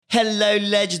Hello,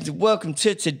 legends, and welcome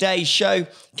to today's show.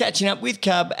 Catching up with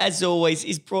Cub, as always,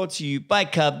 is brought to you by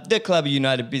Cub, the Club of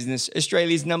United Business,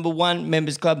 Australia's #1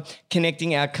 members club,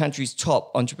 connecting our country's top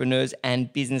entrepreneurs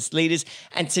and business leaders.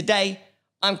 And today,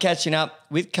 I'm catching up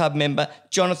with Cub member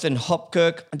Jonathan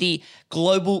Hopkirk, the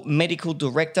Global Medical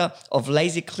Director of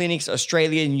Laser Clinics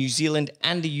Australia, New Zealand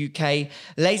and the UK.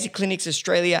 Laser Clinics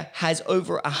Australia has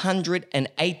over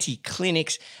 180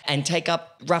 clinics and take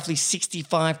up roughly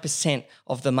 65%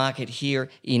 of the market here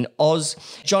in Oz.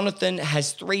 Jonathan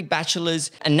has 3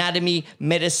 bachelors, anatomy,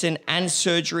 medicine and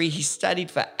surgery. He studied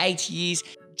for 8 years.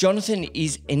 Jonathan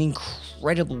is an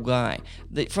incredible guy.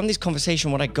 From this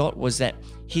conversation, what I got was that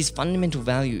his fundamental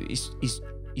value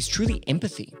is truly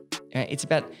empathy. It's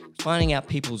about finding out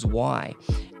people's why.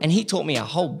 And he taught me a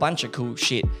whole bunch of cool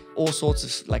shit, all sorts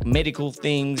of like medical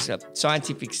things,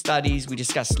 scientific studies. We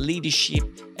discussed leadership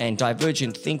and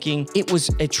divergent thinking. It was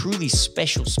a truly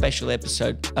special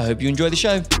episode. I hope you enjoy the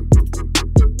show.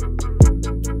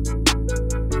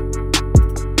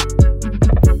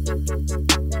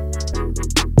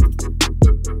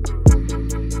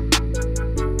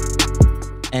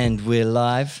 And we're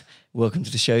live. Welcome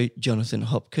to the show, Jonathan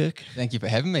Hopkirk. Thank you for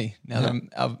having me. Now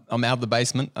that I'm out of the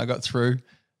basement, I got through.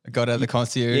 I got out of the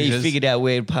concierge. Yeah, you figured out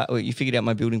you figured out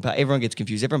my building part. Everyone gets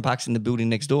confused. Everyone parks in the building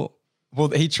next door. Well,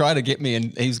 he tried to get me,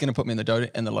 and he was going to put me in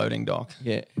the loading dock.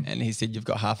 Yeah, and he said you've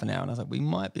got half an hour, and I was like, we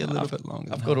might be a little bit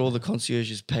longer. I've got all the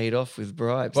concierges paid off with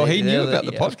bribes. Well, he knew about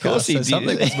the podcast. Of course, he did.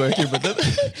 Something was working with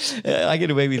it. I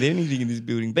get away with anything in this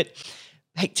building. But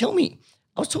hey, tell me,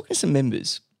 I was talking to some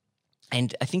members.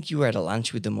 And I think you were at a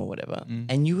lunch with them or whatever,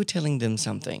 and you were telling them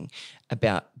something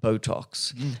about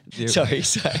Botox. Sorry,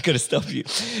 I got to stop you.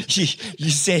 You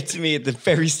said to me at the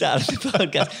very start of the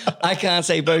podcast, I can't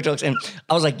say Botox. And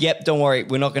I was like, yep, don't worry.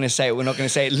 We're not going to say it. We're not going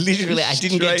to say it. Literally, I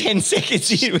didn't get 10 seconds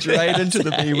in. Straight into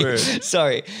the B word.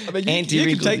 Sorry. I mean, you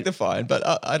can take the fine, but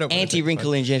I don't want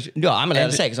anti-wrinkle injection. No, I'm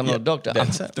allowed to say because I'm not a doctor.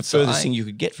 That's the furthest thing you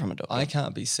could get from a doctor. I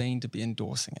can't be seen to be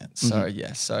endorsing it.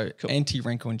 So, cool.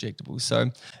 Anti-wrinkle injectables.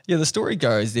 So, yeah, the story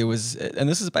goes, there was, and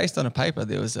this is based on a paper,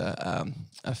 there was a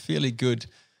fairly good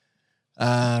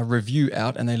review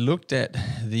out, and they looked at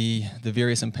the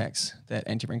various impacts that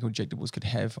anti-wrinkle injectables could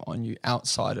have on you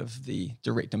outside of the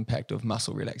direct impact of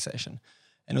muscle relaxation.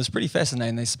 And it was pretty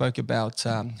fascinating. They spoke about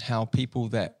how people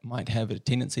that might have a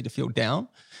tendency to feel down,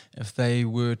 if they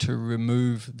were to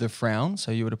remove the frown,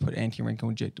 so you were to put anti-wrinkle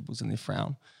injectables in their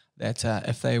frown, that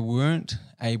if they weren't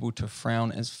able to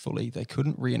frown as fully, they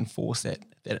couldn't reinforce that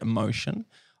emotion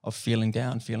of feeling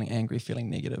down, feeling angry, feeling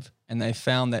negative. And they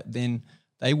found that then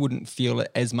they wouldn't feel it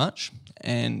as much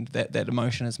and that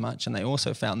emotion as much. And they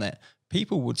also found that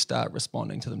people would start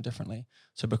responding to them differently.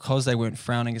 So because they weren't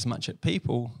frowning as much at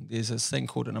people, there's this thing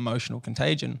called an emotional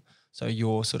contagion. So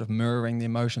you're sort of mirroring the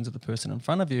emotions of the person in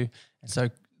front of you. And so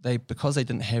because they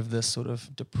didn't have this sort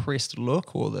of depressed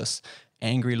look or this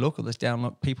angry look or this down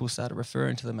look, people started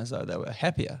referring to them as though they were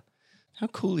happier. How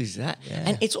cool is that? Yeah.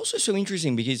 And it's also so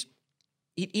interesting because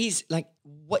it is like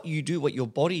what you do, what your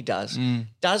body does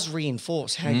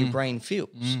reinforce how your brain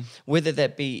feels. Whether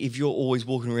that be if you're always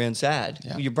walking around sad,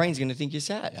 your brain's going to think you're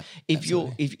sad. Yeah,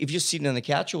 if you're sitting on the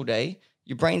couch all day,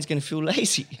 your brain's going to feel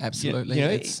lazy. Absolutely, you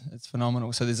know? It's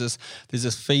phenomenal. So there's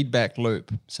this feedback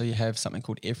loop. So you have something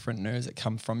called efferent nerves that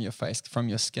come from your face, from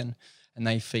your skin, and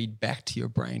they feed back to your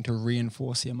brain to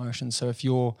reinforce the emotion. So if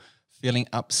you're feeling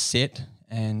upset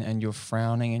and you're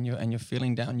frowning and you're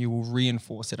feeling down, you will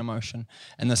reinforce that emotion.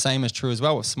 And the same is true as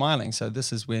well with smiling. So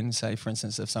this is when, say, for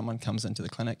instance, if someone comes into the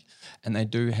clinic and they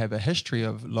do have a history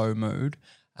of low mood,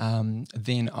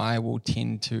 then I will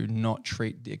tend to not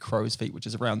treat their crow's feet, which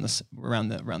is around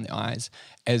the eyes,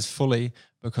 as fully,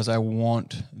 because I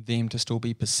want them to still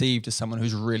be perceived as someone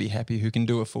who's really happy, who can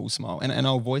do a full smile. And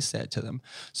I'll voice that to them.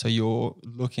 So you're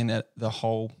looking at the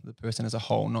person as a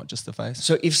whole, not just the face.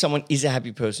 So if someone is a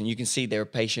happy person, you can see they're a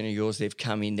patient of yours, they've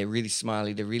come in, they're really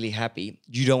smiley, they're really happy.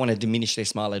 You don't want to diminish their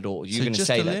smile at all. You're going to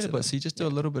say that to them. So you just do a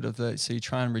little bit of so you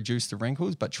try and reduce the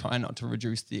wrinkles, but try not to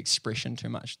reduce the expression too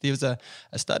much. There was a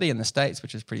study in the States,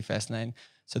 which is pretty fascinating.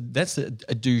 So that's a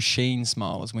Duchenne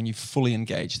smile, is when you fully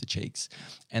engage the cheeks.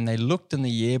 And they looked in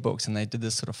the yearbooks and they did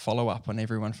this sort of follow-up on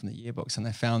everyone from the yearbooks, and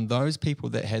they found those people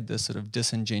that had this sort of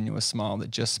disingenuous smile,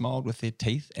 that just smiled with their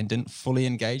teeth and didn't fully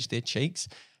engage their cheeks,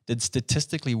 did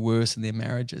statistically worse in their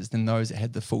marriages than those that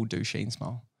had the full Duchenne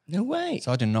smile. No way.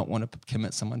 So I do not want to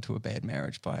commit someone to a bad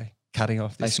marriage by cutting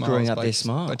off their smiles, screwing up their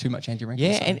smile. By too much anti-wrinkle.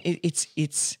 Yeah, and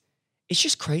it's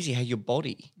just crazy how your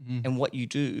body and what you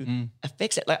do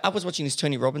affects it. Like I was watching this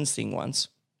Tony Robbins thing once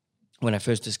when I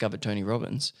first discovered Tony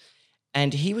Robbins,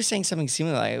 And he was saying something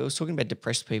similar. Like, I was talking about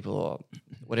depressed people or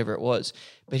whatever it was.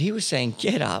 But he was saying,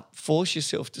 get up, force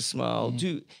yourself to smile.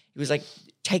 He was like,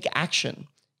 take action.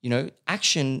 You know,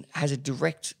 action has a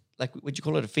direct, like, what you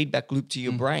call it, a feedback loop to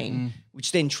your brain,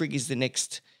 which then triggers the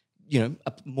next, you know,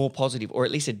 a more positive or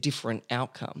at least a different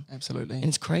outcome. Absolutely. And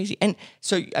it's crazy. And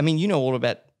so, I mean, you know all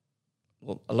about,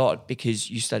 well, a lot because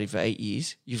you studied for 8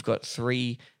 years. You've got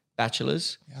 3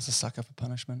 bachelors. I was a sucker for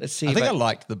punishment. Let's see. I think I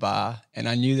liked the bar, and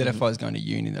I knew that if I was going to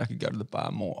uni, that I could go to the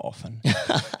bar more often.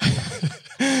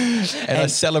 And I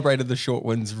celebrated the short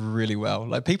wins really well.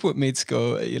 Like people at med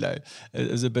school, you know, it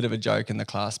was a bit of a joke in the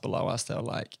class below us. They were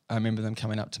like, I remember them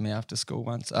coming up to me after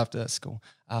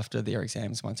their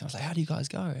exams once. I was like, how do you guys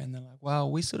go? And they're like,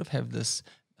 well, we sort of have this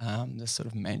sort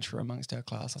of mantra amongst our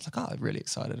class. I was like, oh, I'm really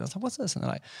excited. I was like, what's this? And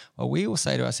they're like, well, we all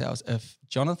say to ourselves, if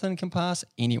Jonathan can pass,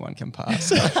 anyone can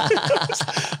pass.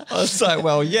 I was like,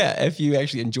 well, yeah, if you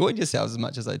actually enjoyed yourselves as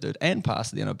much as I did and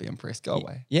passed, then I'd be impressed. Go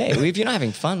away. Yeah, well, if you're not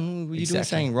having fun, you're doing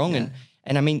something wrong. Yeah.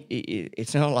 And I mean,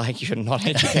 it's not like you're not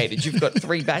educated. You've got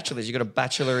 3 bachelors. You've got a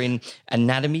bachelor in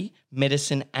anatomy,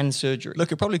 medicine, and surgery.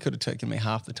 Look, it probably could have taken me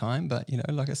half the time, but you know,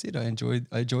 like I said, I enjoyed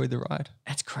the ride.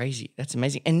 That's crazy. That's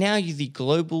amazing. And now you're the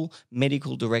global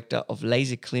medical director of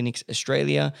Laser Clinics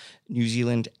Australia, New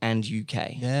Zealand, and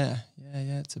UK. Yeah.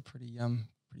 It's a pretty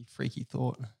freaky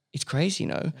thought. It's crazy, you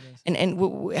know.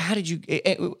 And how did you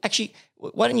actually?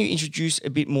 Why don't you introduce a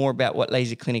bit more about what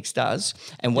Laser Clinics does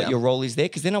and what your role is there?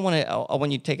 Because then I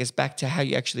want you to take us back to how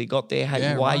you actually got there,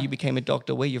 why you became a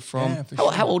doctor, where you're from. Yeah, for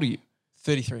sure. How old are you?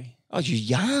 33. Oh, you're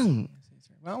young.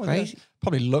 Well, Crazy.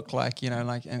 Probably look like, you know,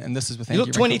 like, and this is with You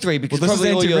look 23 because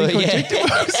probably all your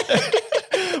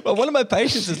Well, one of my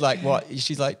patients is like, what?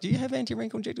 She's like, do you have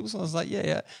anti-wrinkle injectables? And I was like,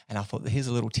 yeah. And I thought, here's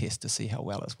a little test to see how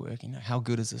well it's working. How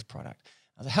good is this product?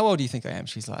 I was like, how old do you think I am?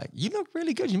 She's like, you look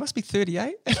really good. You must be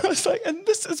 38. And I was like, and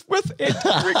this is with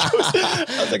anti-wrinkles. I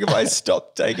was like, if I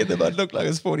stopped taking them, I'd look like I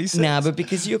was 46. Nah, but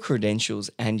because of your credentials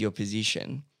and your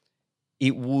position,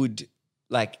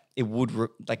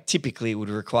 typically it would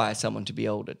require someone to be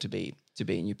older to be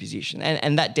in your position.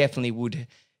 And that definitely would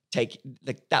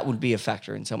that would be a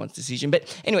factor in someone's decision.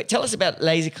 But anyway, tell us about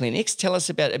Laser Clinics. Tell us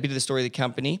about a bit of the story of the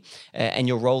company and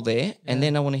your role there. And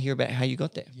then I want to hear about how you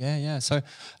got there. Yeah. So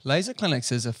Laser Clinics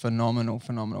is a phenomenal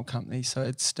company. So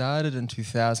it started in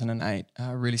 2008.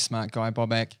 A really smart guy,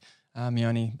 Bobak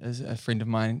Mioni, is a friend of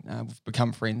mine. We've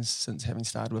become friends since having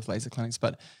started with Laser Clinics.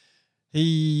 But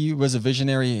he was a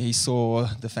visionary. He saw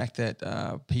the fact that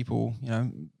people, you know,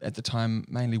 at the time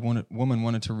mainly women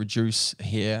wanted to reduce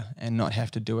hair and not have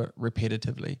to do it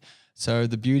repetitively. So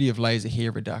the beauty of laser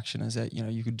hair reduction is that, you know,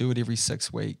 you could do it every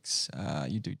 6 weeks.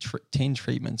 You do 10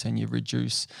 treatments and you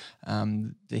reduce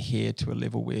the hair to a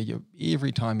level where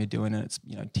every time you're doing it, it's,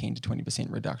 you know, 10 to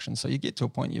 20% reduction. So you get to a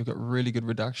point you've got really good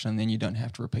reduction and then you don't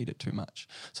have to repeat it too much.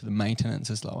 So the maintenance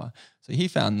is lower. So he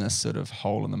found this sort of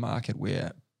hole in the market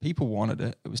where people wanted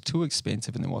it. It was too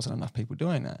expensive and there wasn't enough people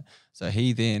doing it. So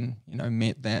he then, you know,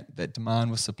 met that demand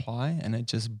with supply and it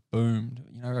just boomed.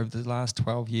 You know, over the last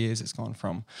 12 years, it's gone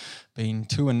from being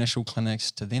 2 initial clinics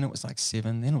to then it was like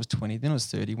 7, then it was 20, then it was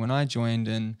 30. When I joined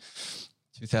in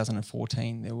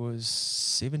 2014, there was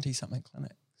 70-something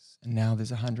clinics. And now there's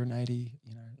 180,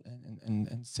 you know,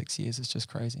 in 6 years. It's just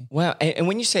crazy. Wow. And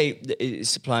when you say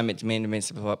supply, demand,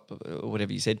 supply, or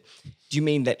whatever you said, do you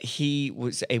mean that he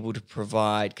was able to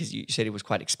provide, because you said it was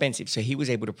quite expensive, so he was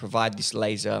able to provide this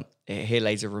hair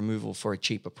laser removal for a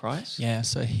cheaper price? Yeah,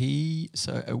 so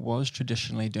it was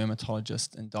traditionally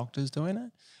dermatologists and doctors doing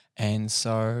it. And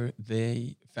so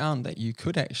they found that you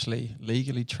could actually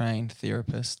legally train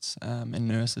therapists and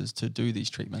nurses to do these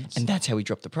treatments. And that's how we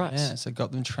dropped the price. Yeah, so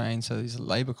got them trained. So these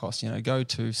labour costs, you know, go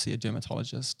to see a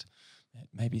dermatologist,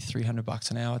 maybe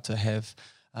 $300 an hour to have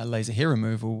laser hair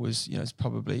removal was, you know, it's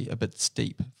probably a bit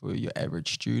steep for your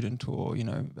average student or, you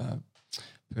know,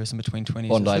 person between 20s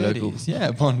Bondi and 30s. local.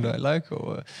 Yeah, Bondi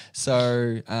local.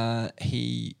 So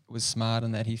he was smart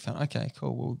in that he found, okay,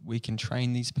 cool, well, we can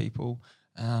train these people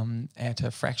at a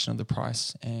fraction of the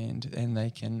price and they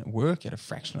can work at a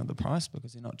fraction of the price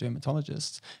because they're not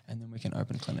dermatologists, and then we can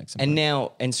open clinics.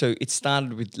 And so it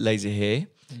started with laser hair.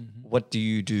 Mm-hmm. What do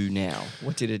you do now?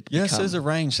 What did it become? So there's a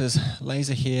range. There's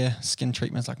laser hair, skin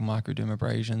treatments like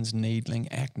microdermabrasions, needling,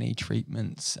 acne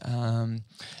treatments, and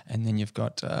then you've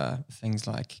got things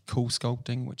like cool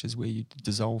sculpting, which is where you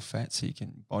dissolve fat so you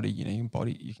can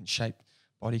shape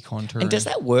body contour. And does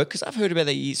that work? Because I've heard about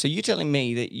that. So you're telling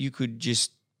me that you could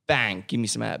just bang, give me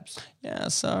some abs. Yeah,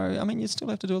 so I mean, you still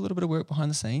have to do a little bit of work behind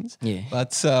the scenes. Yeah. But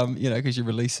because you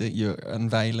release it, you're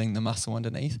unveiling the muscle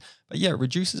underneath. But yeah, it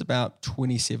reduces about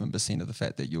 27% of the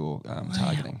fat that you're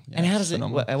targeting. Yeah, And how does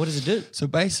phenomenal. what does it do? So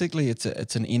basically,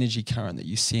 it's an energy current that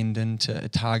you send into.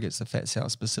 It targets the fat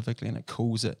cells specifically, and it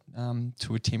cools it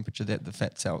to a temperature that the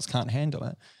fat cells can't handle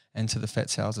it. And so the fat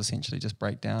cells essentially just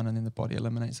break down, and then the body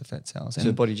eliminates the fat cells. So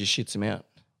the body just shits them out.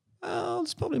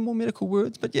 There's probably more medical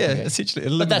words, but yeah, essentially it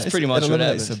eliminates. But that's pretty much what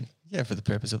happens. Yeah, for the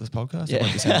purpose of this podcast, Yeah. I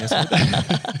won't be saying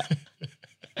yes.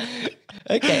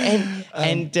 Okay,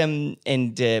 and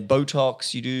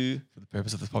Botox you do. For the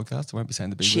purpose of this podcast, I won't be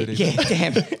saying the big Shit, word yeah, either.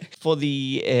 damn. For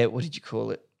the what did you call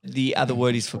it? The other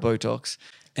word is for Botox.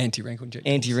 Anti-wrinkle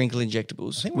injections. Anti-wrinkle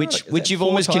injectables, think we're which like- is which that you've 4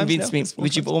 almost times convinced now? me. It's 4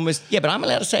 Which you've times. almost I'm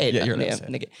allowed to say it. Yeah, you're allowed to say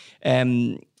it. Okay.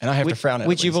 And I have to frown at it.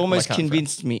 Which you've when you almost say it. I can't frown.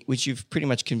 convinced me. Which you've pretty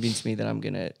much convinced me that I'm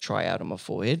going to try out on my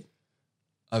forehead.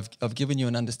 I've given you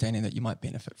an understanding that you might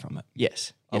benefit from it.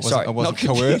 Yes. I Yeah, wasn't, sorry, I wasn't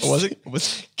not coerced.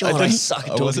 convinced. God, I didn't- suck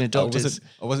at talking to doctors.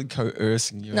 I wasn't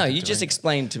coercing you. No, into you just doing it.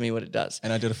 explained to me what it does,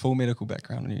 And I did a full medical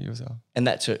background on you as well. and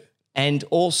that too, and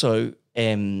also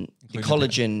the Including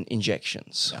collagen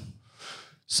injections.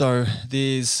 So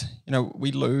there's,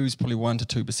 we lose probably 1 to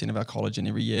 2% of our collagen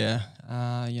every year,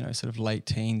 sort of late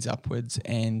teens upwards,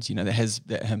 and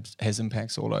that has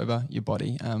impacts all over your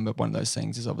body. But one of those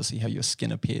things is obviously how your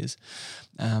skin appears,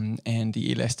 and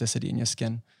the elasticity in your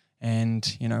skin.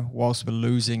 And whilst we're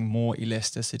losing more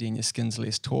elasticity and your skin's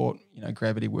less taut,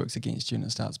 gravity works against you and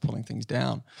it starts pulling things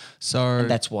down. So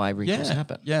And that's why wrinkles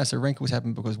happen. Yeah, so wrinkles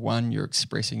happen because 1, you're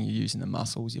expressing, you're using the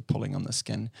muscles, you're pulling on the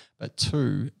skin. But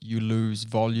 2, you lose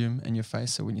volume in your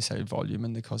face. So when you say volume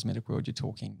in the cosmetic world, you're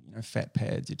talking, fat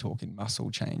pads, you're talking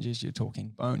muscle changes, you're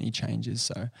talking bony changes.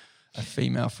 So a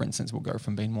female, for instance, will go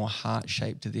from being more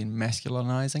heart-shaped to then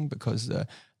masculinizing because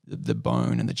the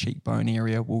bone and the cheekbone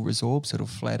area will resorb, so it'll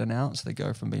flatten out. So they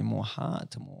go from being more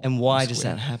hard to more. And why does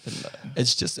square. that happen though?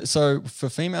 It's just so for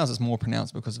females, it's more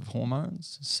pronounced because of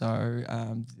hormones. So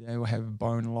they will have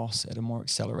bone loss at a more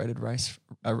accelerated rate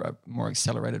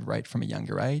from a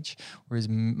younger age, whereas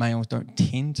males don't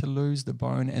tend to lose the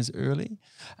bone as early.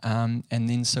 And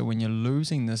then so when you're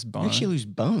losing this bone, You actually lose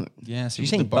bone. yeah, so You're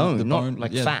saying the bone, not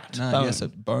like fat. No, Bone. yeah, so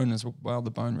bone is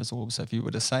the bone resorbs. So if you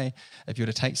were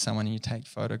to take someone and you take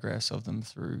photographs of them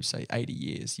through say 80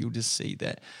 years, you'll just see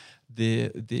that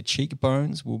their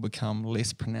cheekbones will become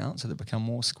less pronounced, so they become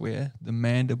more square. The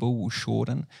mandible will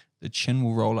shorten. The chin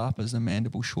will roll up as the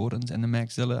mandible shortens, and the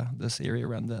maxilla, this area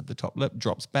around the top lip,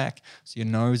 drops back. So your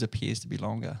nose appears to be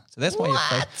longer. So that's why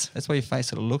your face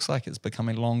sort of looks like it's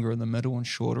becoming longer in the middle and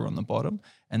shorter on the bottom,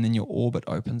 and then your orbit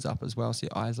opens up as well, so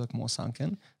your eyes look more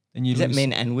sunken. Then you Is that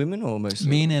men and women or mostly?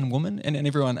 men and women, and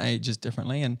everyone ages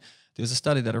differently. And there was a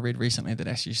study that I read recently that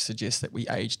actually suggests that we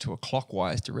age to a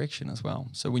clockwise direction as well.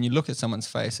 So when you look at someone's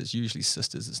face, it's usually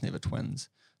sisters, it's never twins.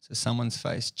 So someone's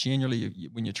face, generally,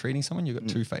 when you're treating someone, you've got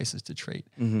 2 faces to treat,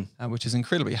 which is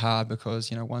incredibly hard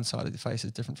because, one side of the face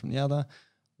is different from the other.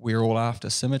 We're all after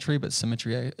symmetry, but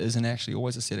symmetry isn't actually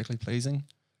always aesthetically pleasing.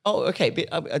 Oh, okay.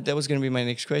 But that was going to be my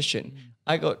next question.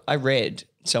 I read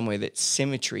somewhere that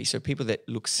symmetry, so people that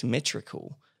look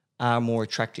symmetrical are more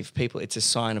attractive people. It's a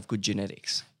sign of good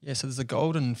genetics. Yeah, so there's a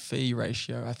golden phi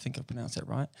ratio. I think I've pronounced that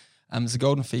right. There's a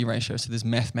golden phi ratio. So there's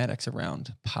mathematics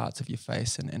around parts of your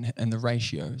face and the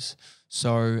ratios.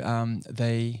 So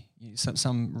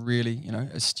some really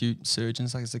astute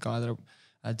surgeons, like there's a guy that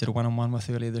I did a one-on-one with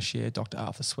earlier this year, Dr.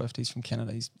 Arthur Swift. He's from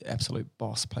Canada. He's absolute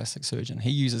boss plastic surgeon.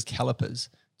 He uses calipers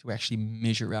to actually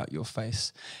measure out your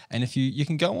face. And if you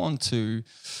can go on to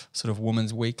sort of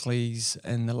Women's Weeklies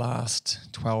in the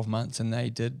last 12 months, and they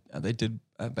did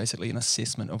basically an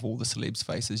assessment of all the celebs'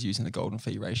 faces using the golden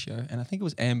phi ratio. And I think it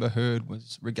was Amber Heard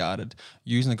was regarded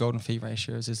using the golden phi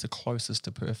ratios as the closest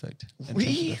to perfect in terms of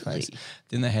the face. Really?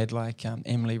 Then they had like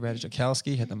Emily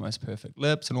Ratajkowski had the most perfect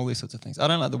lips and all these sorts of things. I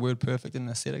don't like the word perfect in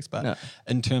aesthetics, but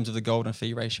in terms of the golden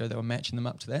phi ratio, they were matching them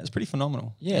up to that. It's pretty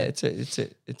phenomenal. Yeah,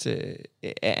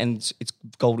 and it's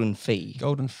golden phi.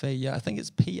 Golden phi, yeah. I think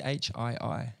it's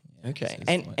PHII. Okay,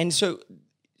 and so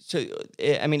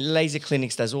I mean, Laser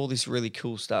Clinics does all this really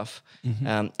cool stuff.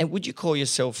 And would you call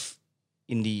yourself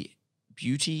in the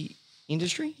beauty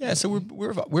industry? Yeah, so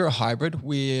we're a hybrid.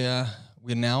 We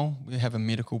have a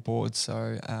medical board,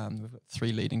 so we've got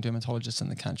 3 leading dermatologists in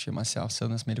the country. Myself sit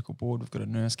on this medical board. We've got a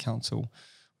nurse council.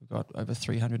 We've got over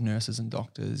 300 nurses and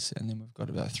doctors, and then we've got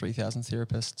about 3,000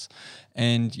 therapists.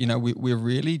 And we're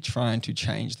really trying to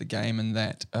change the game in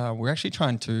that we're actually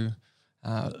trying to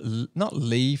not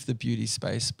leave the beauty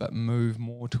space, but move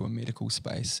more to a medical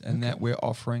space, and that we're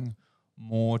offering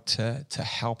more to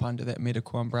help under that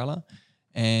medical umbrella.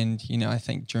 And, you know, I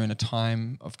think during a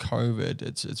time of COVID,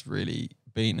 it's really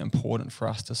been important for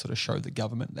us to sort of show the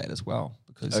government that as well,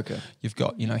 because you've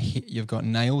got, you know, you've got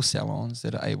nail salons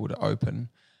that are able to open,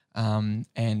 and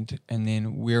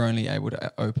then we're only able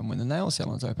to open when the nail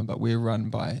salon's open, but we're run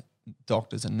by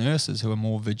doctors and nurses who are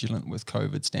more vigilant with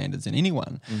COVID standards than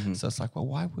anyone. So it's like, well,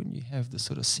 why wouldn't you have the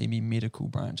sort of semi-medical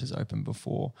branches open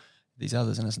before these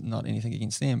others? And it's not anything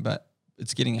against them, but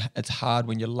it's hard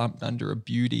when you're lumped under a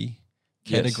beauty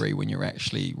category when you're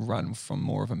actually run from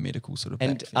more of a medical sort of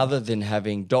And backfield. other than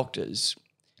having doctors,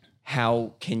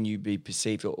 how can you be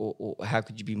perceived, or how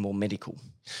could you be more medical?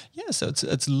 Yeah, so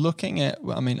it's looking at,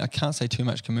 well, I mean, I can't say too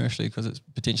much commercially because it's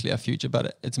potentially our future,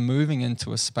 but it's moving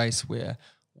into a space where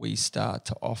we start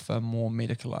to offer more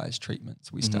medicalized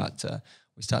treatments. We start to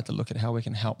look at how we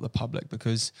can help the public,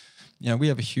 because, you know, we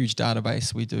have a huge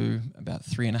database. We do about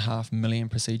 3.5 million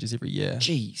procedures every year.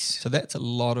 Jeez. So that's a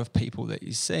lot of people that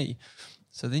you see.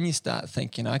 So then you start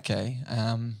thinking, okay,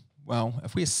 well,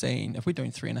 if we're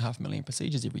doing 3.5 million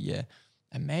procedures every year,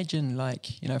 imagine,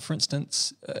 like, you know, for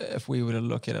instance, if we were to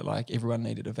look at it like everyone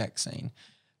needed a vaccine,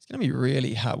 it's going to be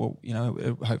really hard. Well, you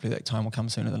know, hopefully that time will come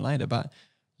sooner than later, but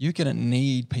you're going to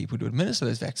need people to administer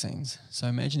those vaccines. So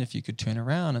imagine if you could turn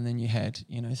around and then you had,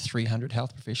 you know, 300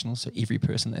 health professionals. So every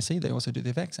person they see, they also do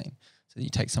their vaccine. So you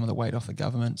take some of the weight off the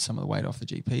government, some of the weight off the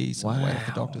GPs, some of the weight off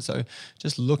the doctors. So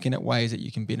just looking at ways that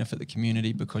you can benefit the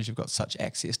community because you've got such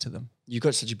access to them. You've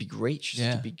got such a big reach,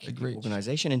 such a big reach.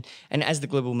 organization. And as the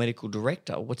global medical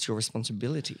director, what's your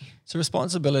responsibility? So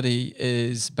responsibility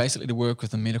is basically to work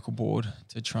with the medical board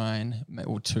to to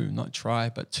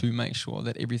make sure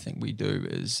that everything we do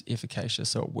is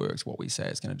efficacious, so it works. What we say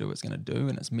it's going to do,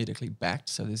 and it's medically backed.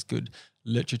 So there's good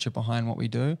literature behind what we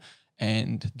do,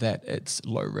 and that it's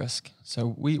low risk.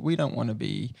 So we don't want to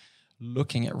be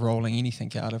looking at rolling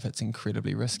anything out if it's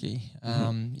incredibly risky.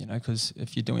 You know, because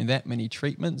if you're doing that many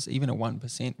treatments, even a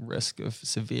 1% risk of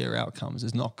severe outcomes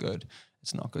is not good.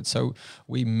 It's not good. So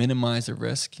we minimize the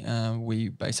risk. We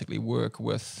basically work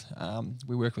with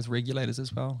regulators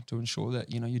as well to ensure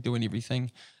that, you know, you're doing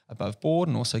everything above board,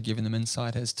 and also giving them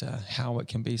insight as to how it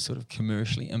can be sort of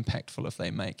commercially impactful if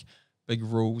they make big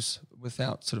rules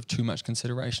without sort of too much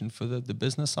consideration for the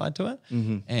business side to it.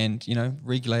 And, you know,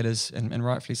 regulators, and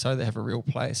rightfully so, they have a real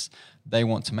place. They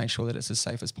want to make sure that it's as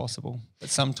safe as possible. But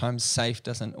sometimes safe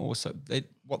doesn't also,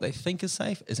 what they think is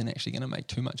safe isn't actually going to make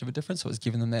too much of a difference. So it's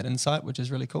giving them that insight, which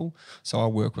is really cool. So I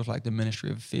work with like the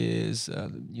Ministry of Affairs,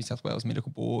 the New South Wales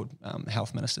Medical Board,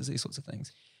 health ministers, these sorts of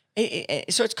things.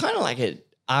 So it's kind of like a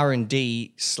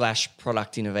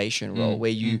R&D/product innovation role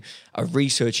where you are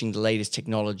researching the latest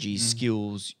technologies,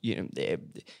 skills, you know,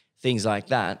 things like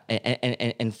that,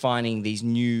 and finding these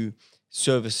new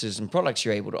services and products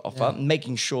you're able to offer,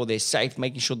 making sure they're safe,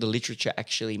 making sure the literature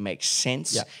actually makes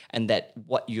sense, and that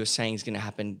what you're saying is going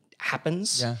to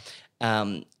happens.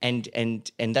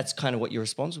 And that's kind of what you're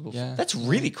responsible for. That's a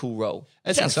really cool role.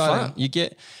 It's sounds exciting.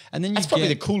 Fun. That's probably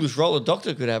the coolest role a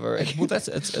doctor could have. Already. Well,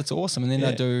 it's awesome. And then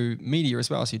I do media as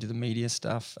well. So you do the media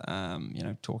stuff, you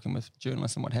know, talking with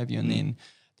journalists and what have you. And then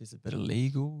there's a bit of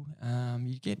legal.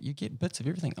 You get bits of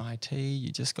everything. IT.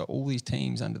 You just got all these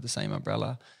teams under the same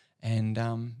umbrella. And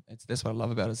that's what I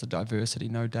love about it, is the diversity.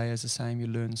 No day is the same. You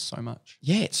learn so much.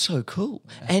 Yeah, it's so cool.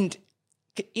 And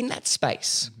in that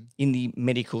space, in the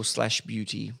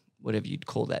medical/beauty, whatever you'd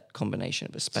call that combination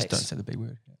of a space. Just don't say the big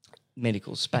word.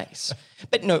 Medical space.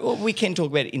 But no, we can talk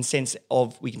about it in sense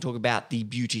of, we can talk about the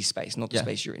beauty space, not the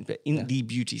space you're in, but in the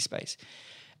beauty space.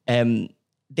 Are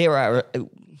there a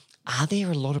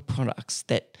lot of products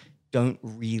that don't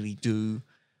really do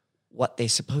what they're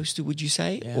supposed to, would you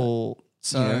say? Yeah. Or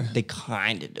So, you know, they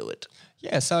kind of do it.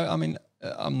 Yeah, so I mean,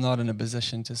 I'm not in a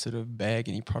position to sort of bag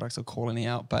any products or call any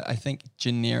out, but I think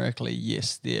generically,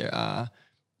 yes, there are,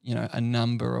 you know, a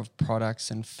number of products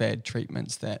and fad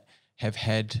treatments that have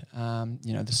had,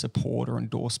 you know, the support or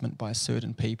endorsement by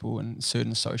certain people and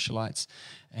certain socialites,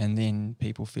 and then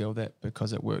people feel that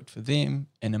because it worked for them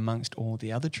and amongst all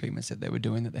the other treatments that they were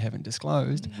doing that they haven't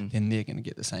disclosed, then they're going to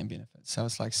get the same benefits. So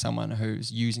it's like someone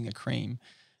who's using a cream,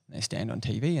 they stand on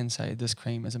TV and say, this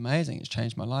cream is amazing, it's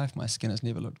changed my life, my skin has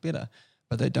never looked better.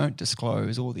 But they don't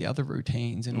disclose all the other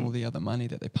routines and all the other money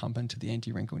that they pump into the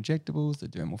anti-wrinkle injectables, the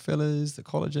dermal fillers, the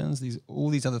collagens, all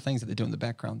these other things that they do in the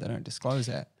background. They don't disclose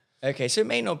that. Okay, so it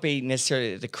may not be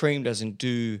necessarily that the cream doesn't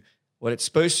do what it's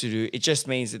supposed to do. It just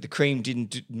means that the cream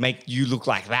didn't make you look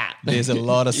like that. There's a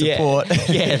lot of support.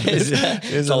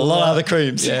 There's a lot of other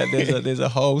creams. Yeah, there's a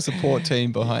whole support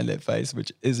team behind that face,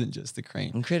 which isn't just the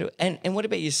cream. Incredible. And what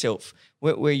about yourself?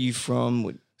 Where are you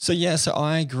from? So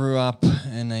I grew up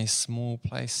in a small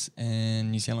place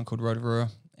in New Zealand called Rotorua,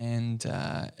 and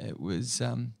it was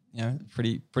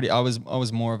pretty. I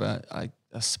was more of a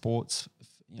sports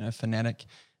fanatic.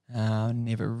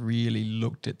 Never really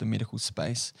looked at the medical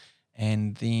space.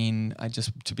 And then I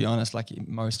just, to be honest, like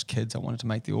most kids, I wanted to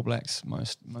make the All Blacks.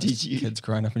 Most kids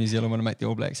growing up in New Zealand want to make the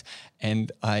All Blacks. And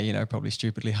I, probably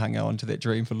stupidly hung on to that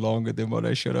dream for longer than what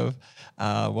I should have.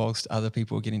 Whilst other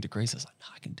people were getting degrees, I was like, no,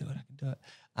 I can do it.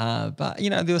 But,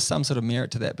 there was some sort of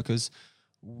merit to that, because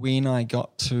when I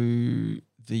got to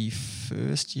the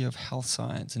first year of health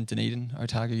science in Dunedin,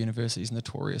 Otago University is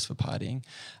notorious for partying.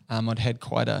 I'd had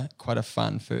quite a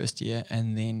fun first year,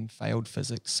 and then failed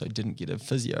physics, so didn't get a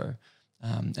physio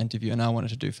interview, and I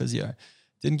wanted to do physio.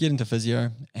 Didn't get into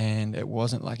physio, and it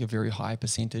wasn't like a very high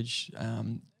percentage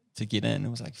to get in. It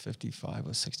was like 55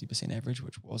 or 60% average,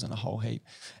 which wasn't a whole heap.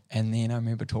 And then I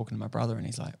remember talking to my brother, and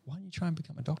he's like, why don't you try and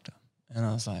become a doctor? And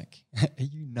I was like, are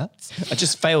you nuts? I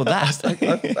just failed that.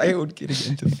 I failed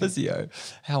getting into physio.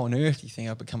 How on earth do you think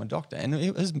I'd become a doctor? And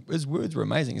his words were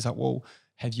amazing. He's like, well,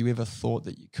 have you ever thought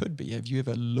that you could be? Have you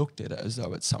ever looked at it as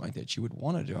though it's something that you would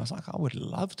want to do? I was like, I would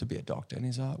love to be a doctor. And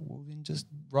he's like, well, then just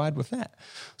ride with that.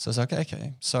 So I was like,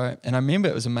 okay. So, and I remember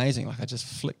it was amazing. Like I just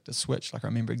flicked a switch. Like I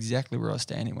remember exactly where I was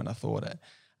standing when I thought it.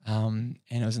 And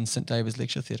it was in St. David's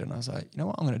Lecture Theatre. And I was like, you know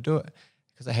what, I'm going to do it.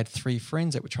 Because I had 3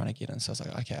 friends that were trying to get in. So I was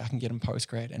like, okay, I can get in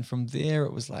postgrad. And from there,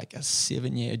 it was like a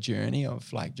 7-year journey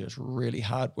of like just really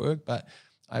hard work. But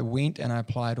I went and I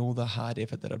applied all the hard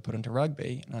effort that I'd put into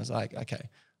rugby. And I was like, okay,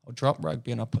 I'll drop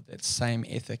rugby and I'll put that same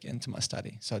ethic into my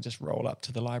study. So I just roll up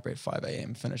to the library at 5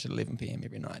 a.m, finish at 11 p.m.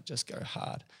 every night, just go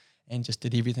hard, and just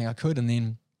did everything I could. And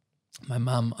then I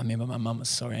remember my mum was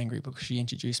so angry because she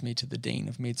introduced me to the dean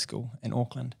of med school in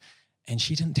Auckland. And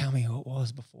she didn't tell me who it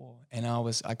was before. And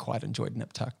I quite enjoyed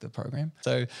Nip Tuck, the program.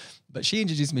 But she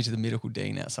introduced me to the medical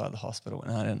dean outside the hospital,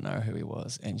 and I didn't know who he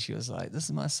was. And she was like, this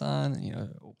is my son,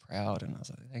 and, all proud. And I was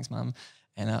like, thanks, Mum.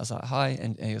 And I was like, hi.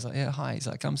 And he was like, yeah, hi. He's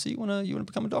like, so you want to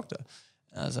become a doctor?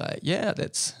 And I was like, yeah,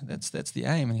 that's the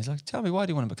aim. And he's like, tell me, why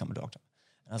do you want to become a doctor?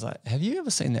 I was like, have you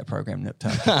ever seen that program, Nip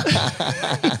Tuck?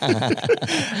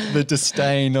 The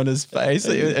disdain on his face.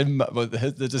 And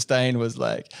the disdain was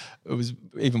like, it was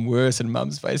even worse in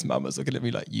Mum's face. Mum was looking at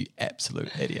me like, you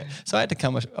absolute idiot. So I had to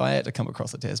come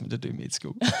across the Tasman to do med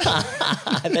school.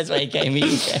 That's why he came here.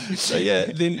 So yeah,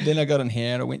 then I got in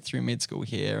here and I went through med school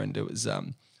here, and it was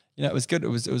it was good. It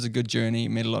was a good journey.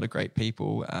 Met a lot of great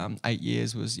people. 8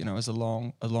 years was a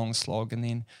long slog, and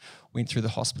then went through the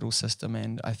hospital system.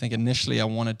 And I think initially I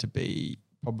wanted to be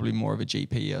probably more of a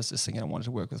GP. I was just thinking I wanted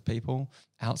to work with people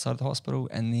outside of the hospital.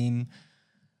 And then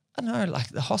I don't know, like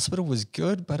the hospital was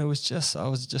good, but I was just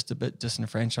a bit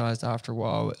disenfranchised after a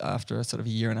while. After a sort of a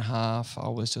year and a half, I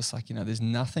was just like, there's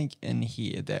nothing in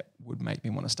here that would make me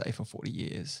want to stay for 40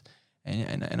 years.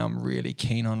 And I'm really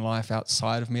keen on life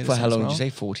outside of medicine. For how long did you say?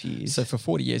 40 years? So for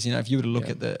 40 years, if you were to look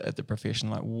at the profession,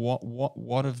 like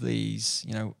what of these,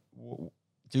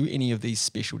 do any of these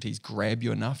specialties grab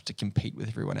you enough to compete with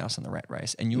everyone else in the rat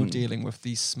race? And you're dealing with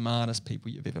the smartest people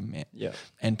you've ever met. Yeah.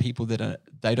 And people that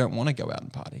they don't want to go out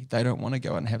and party. They don't want to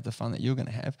go out and have the fun that you're going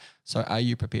to have. So are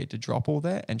you prepared to drop all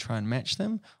that and try and match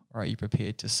them? Or are you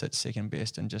prepared to sit second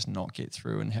best and just not get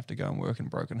through and have to go and work in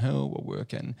Broken Hill or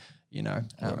work in,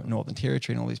 Northern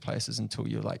Territory and all these places until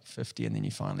you're like 50 and then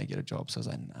you finally get a job? So I was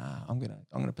like, nah, I'm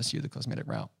gonna pursue the cosmetic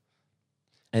route.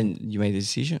 And you made the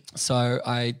decision? So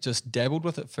I just dabbled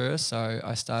with it first. So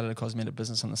I started a cosmetic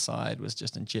business on the side, was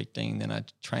just injecting. Then I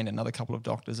trained another couple of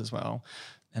doctors as well.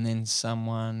 And then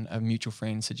a mutual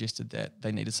friend suggested that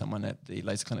they needed someone at the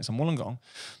laser clinics in Wollongong.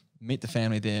 Met the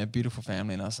family there, beautiful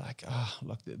family. And I was like, oh,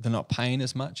 look, they're not paying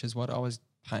as much as what I was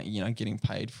paying, getting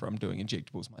paid from doing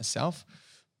injectables myself.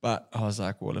 But I was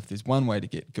like, well, if there's one way to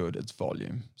get good, it's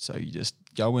volume. So you just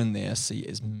go in there, see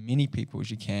as many people as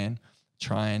you can,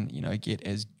 try and, get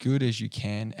as good as you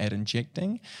can at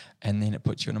injecting, and then it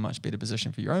puts you in a much better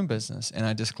position for your own business. And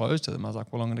I disclosed to them, I was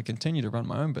like, well, I'm going to continue to run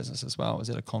my own business as well. Is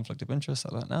that a conflict of interest?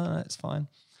 I was like, no, it's fine.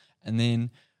 And then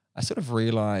I sort of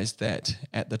realized that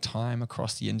at the time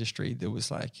across the industry, there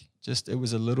was it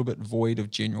was a little bit void of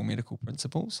general medical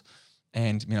principles.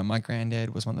 And, my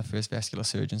granddad was one of the first vascular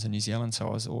surgeons in New Zealand. So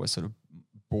I was always sort of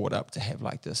brought up to have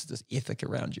like this ethic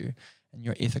around you and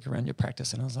your ethic around your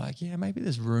practice. And I was like, yeah, maybe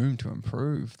there's room to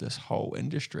improve this whole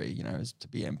industry, to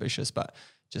be ambitious, but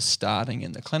just starting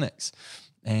in the clinics.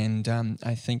 And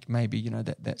I think maybe,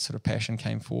 that sort of passion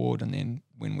came forward. And then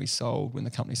when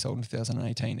the company sold in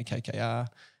 2018 to KKR,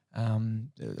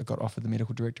 I got offered the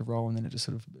medical director role, and then it just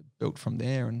sort of built from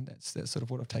there. And that's sort of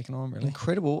what I've taken on, really.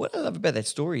 Incredible. What I love about that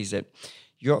story is that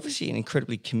you're obviously an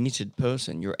incredibly committed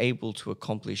person. You're able to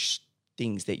accomplish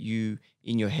things that you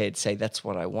in your head say that's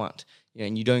what I want,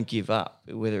 and you don't give up,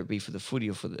 whether it be for the footy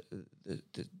or for the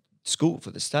school,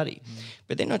 for the study.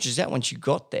 But then not just that, once you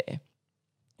got there,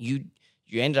 you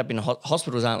ended up in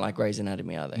hospitals aren't like Grey's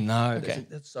Anatomy, are they? No, Okay.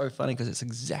 that's so funny because it's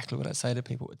exactly what I say to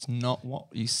people. It's not what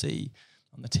you see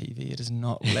on the TV. It is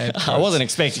not lab coats. I wasn't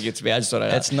expecting it to be. I just thought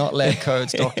it's not lab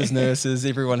coats, doctors, nurses,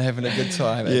 everyone having a good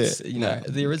time. It's,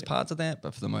 there is parts of that,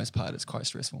 but for the most part, it's quite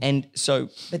stressful. And so,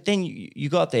 but then you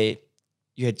got there,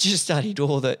 you had just studied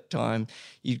all that time,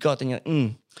 you got there and you're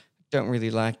like, don't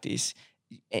really like this.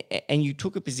 And you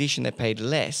took a position that paid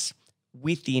less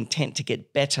with the intent to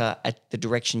get better at the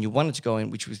direction you wanted to go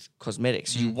in, which was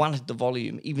cosmetics. You wanted the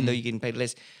volume, even though you're getting paid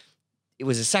less. It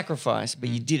was a sacrifice, but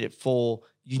you did it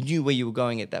you knew where you were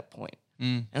going at that point.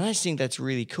 And I just think that's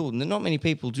really cool. And not many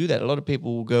people do that. A lot of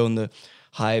people will go on the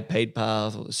higher paid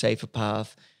path or the safer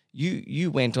path.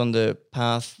 You went on the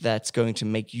path that's going to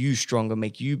make you stronger,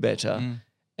 make you better,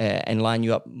 and line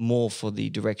you up more for the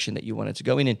direction that you wanted to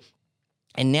go in.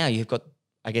 And now you've got,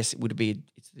 I guess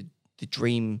it's the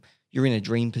dream. You're in a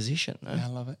dream position. No? Yeah, I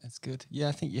love it. It's good. Yeah,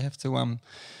 I think you have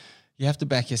to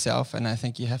back yourself, and I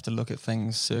think you have to look at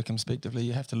things circumspectively.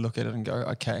 You have to look at it and go,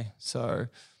 okay, so,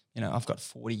 I've got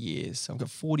 40 years. I've got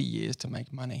 40 years to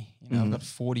make money. I've got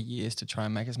 40 years to try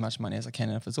and make as much money as I can.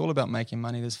 And if it's all about making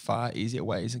money, there's far easier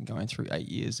ways than going through 8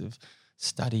 years of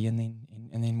study and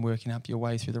then working up your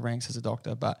way through the ranks as a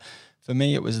doctor. But for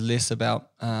me, it was less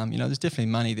about, there's definitely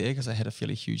money there because I had a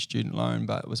fairly huge student loan,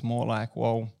 but it was more like,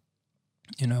 well,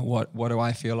 what do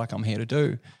I feel like I'm here to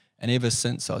do? And ever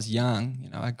since I was young,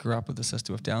 I grew up with a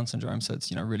sister with Down syndrome, so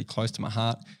it's, really close to my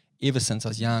heart. Ever since I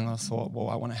was young, I thought, well,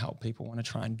 I want to help people. I want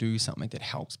to try and do something that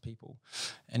helps people.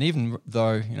 And even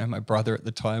though, my brother at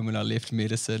the time when I left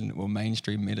medicine, or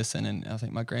mainstream medicine, and I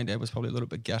think my granddad was probably a little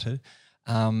bit gutted,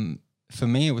 for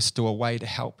me, it was still a way to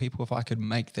help people. If I could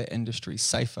make the industry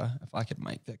safer, if I could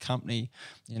make the company,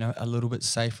 a little bit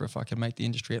safer, if I could make the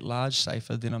industry at large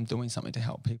safer, then I'm doing something to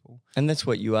help people. And that's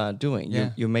what you are doing.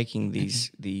 Yeah. You're making these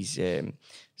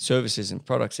services and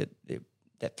products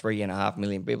that 3.5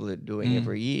 million people are doing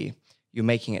every year. You're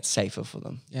making it safer for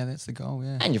them. Yeah, that's the goal.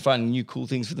 Yeah, and you're finding new cool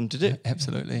things for them to do.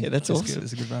 Absolutely. Yeah, that's awesome. Good.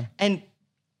 It's a good run. And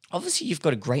obviously, you've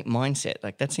got a great mindset.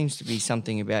 Like that seems to be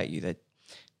something about you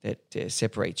that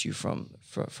separates you from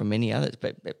many others,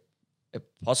 but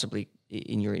possibly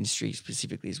in your industry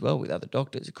specifically as well with other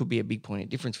doctors. It could be a big point of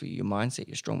difference for you, your mindset,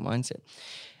 your strong mindset.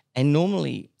 And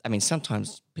normally,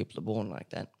 sometimes people are born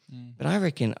like that, but I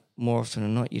reckon more often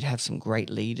than not, you'd have some great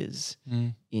leaders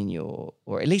in your,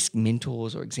 or at least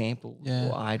mentors or examples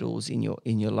or idols in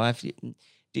your life.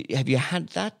 Have you had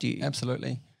that? Do you?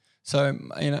 Absolutely. So,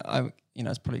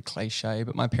 it's probably cliche,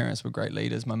 but my parents were great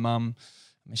leaders. My mum,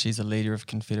 she's a leader of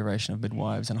Confederation of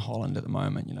Midwives in Holland at the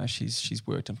moment. She's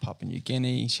worked in Papua New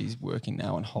Guinea. She's working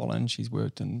now in Holland. She's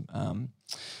worked in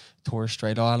Torres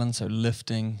Strait Islands, so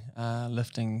lifting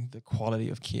the quality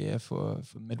of care for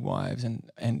midwives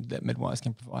and that midwives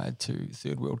can provide to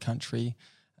third world country,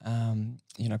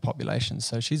 populations.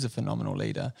 So she's a phenomenal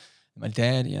leader. My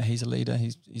dad, he's a leader.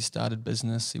 He started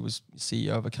business. He was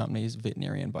CEO of a company. He's a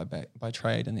veterinarian by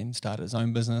trade, and then started his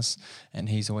own business. And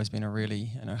he's always been a really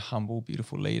humble,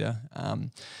 beautiful leader.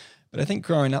 But I think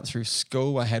growing up through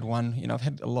school, I had one. I've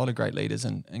had a lot of great leaders,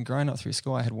 and growing up through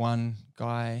school, I had one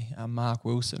guy, Mark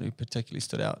Wilson, who particularly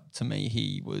stood out to me.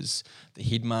 He was the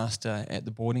headmaster at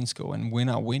the boarding school, and when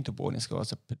I went to boarding school, I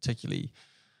was a particularly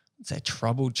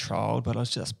troubled child, but I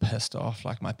was just pissed off.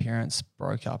 Like my parents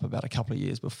broke up about a couple of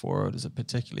years before. It was a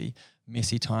particularly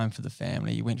messy time for the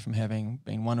family. You went from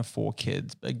being one of 4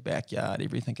 kids, big backyard,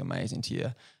 everything amazing,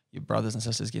 to your brothers and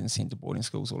sisters getting sent to boarding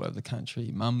schools all over the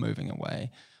country, mum moving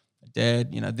away,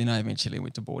 dad, then I eventually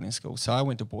went to boarding school. So I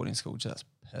went to boarding school just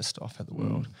pissed off at the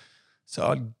world.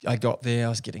 So I got there, I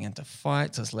was getting into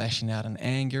fights, I was lashing out in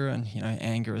anger, and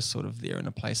anger is sort of there in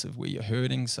a place of where you're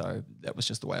hurting. So that was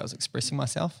just the way I was expressing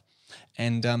myself.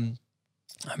 And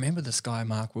I remember this guy,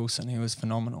 Mark Wilson, he was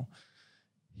phenomenal.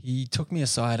 He took me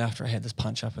aside after I had this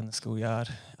punch up in the schoolyard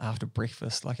after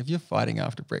breakfast. Like if you're fighting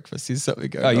after breakfast, there's something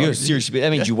going on. Oh, you're seriously.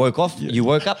 That means you woke off. Yeah. You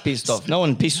woke up pissed off. No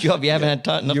one pissed you off. You haven't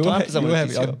had enough time for someone to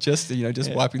piss you off. I'm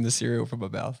just wiping the cereal from my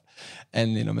mouth,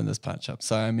 and then I'm in this punch up.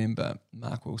 So I remember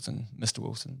Mark Wilson, Mr.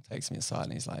 Wilson, takes me aside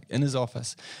and he's like in his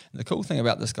office. And the cool thing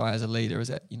about this guy as a leader is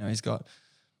that he's got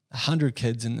 100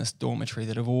 kids in this dormitory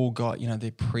that have all got, they're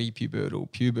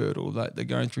pre-pubertal, pubertal, like they're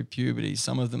going through puberty.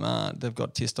 Some of them aren't. They've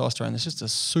got testosterone. There's just a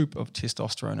soup of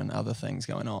testosterone and other things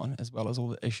going on, as well as all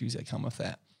the issues that come with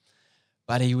that.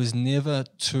 But he was never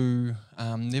too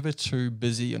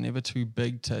busy or never too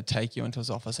big to take you into his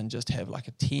office and just have like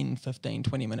a 10, 15,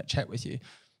 20-minute chat with you.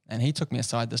 And he took me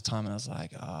aside this time and I was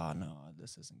like, oh, no,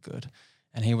 this isn't good.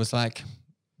 And he was like,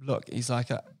 look, he's like,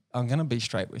 I'm going to be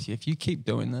straight with you. If you keep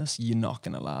doing this, you're not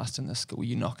going to last in this school.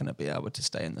 You're not going to be able to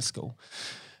stay in the school.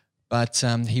 But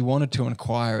he wanted to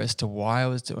inquire as to why I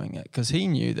was doing it, because he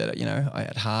knew that,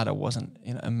 at heart I wasn't,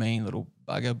 a mean little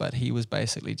bugger, but he was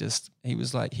basically he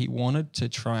was like, he wanted to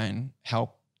try and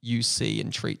help you see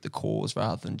and treat the cause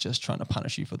rather than just trying to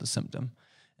punish you for the symptom.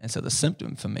 And so the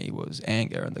symptom for me was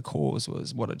anger, and the cause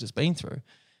was what I'd just been through.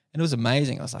 And it was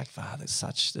amazing. I was like, Father, it's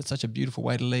such a beautiful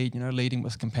way to lead, leading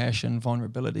with compassion,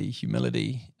 vulnerability,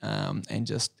 humility, and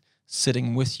just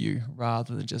sitting with you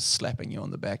rather than just slapping you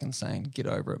on the back and saying, get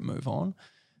over it, move on.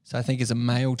 So I think as a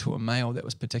male to a male, that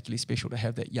was particularly special to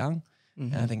have that young.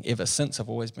 Mm-hmm. And I think ever since I've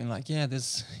always been like, yeah,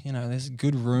 there's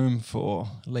good room for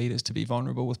leaders to be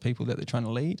vulnerable with people that they're trying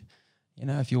to lead.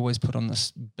 If you always put on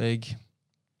this big,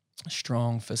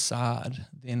 strong facade,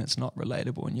 then it's not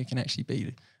relatable, and you can actually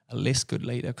be a less good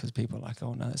leader because people are like,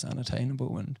 oh no, it's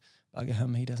unattainable, and bugger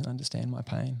him, he doesn't understand my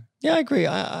pain. Yeah, I agree.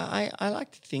 I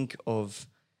like to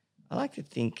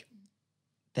think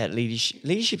that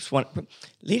leadership's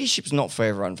not for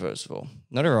everyone. First of all,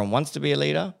 not everyone wants to be a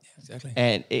leader. Yeah, exactly.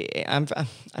 And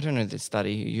I don't know the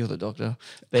study. You're the doctor,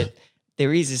 but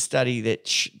there is a study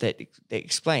that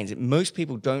explains that most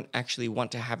people don't actually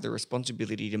want to have the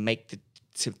responsibility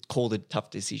to call the tough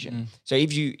decision. So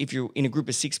if you're in a group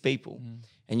of 6 people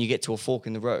and you get to a fork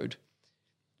in the road,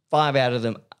 5 out of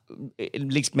them, at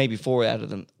least maybe 4 out of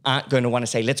them, aren't going to want to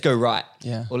say, let's go right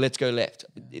or let's go left.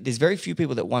 There's very few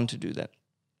people that want to do that.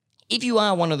 If you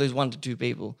are one of those 1 to 2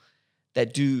 people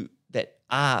that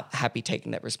are happy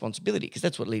taking that responsibility, because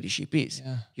that's what leadership is.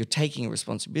 Yeah. You're taking a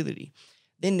responsibility.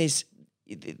 Then there's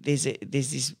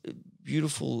this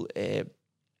beautiful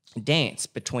dance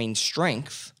between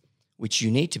strength, which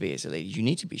you need to be as a leader. You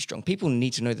need to be strong. People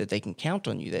need to know that they can count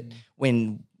on you, that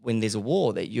when there's a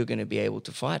war, that you're going to be able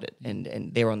to fight it,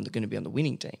 and they're going to be on the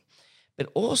winning team. But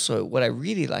also, what I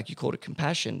really like, you called it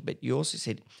compassion, but you also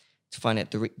said to find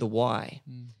out the why.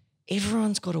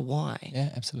 Everyone's got a why. Yeah,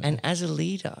 absolutely. And as a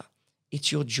leader, it's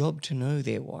your job to know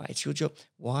their why. It's your job.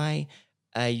 Why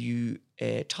are you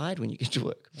tired when you get to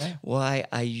work? Yeah. Why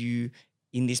are you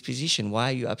in this position?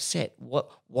 Why are you upset?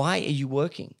 Why are you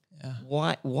working? Yeah.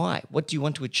 Why? What do you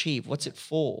want to achieve? What's it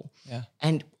for? Yeah.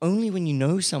 And only when you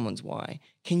know someone's why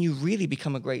can you really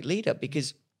become a great leader,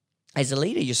 because as a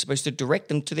leader, you're supposed to direct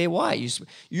them to their why.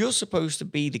 You're supposed to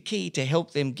be the key to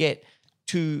help them get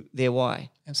to their why.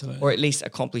 Absolutely. Or at least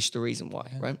accomplish the reason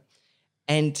why, right?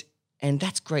 And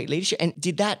that's great leadership. And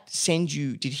did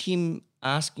him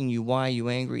asking you why are you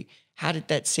angry, how did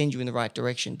that send you in the right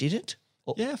direction? Did it?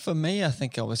 Yeah, for me, I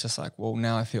think I was just like, well,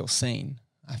 now I feel seen.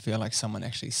 I feel like someone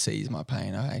actually sees my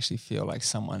pain. I actually feel like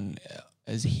someone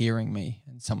is hearing me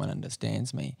and someone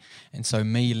understands me. And so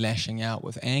me lashing out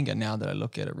with anger, now that I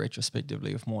look at it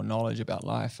retrospectively with more knowledge about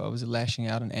life, I was lashing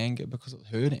out in anger because it was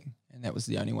hurting. And that was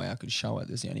the only way I could show it.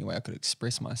 That's the only way I could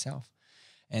express myself.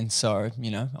 And so,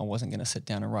 I wasn't going to sit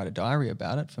down and write a diary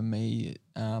about it. For me,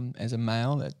 as a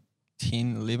male at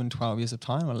 10, 11, 12 years of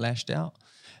time, I lashed out.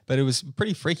 But it was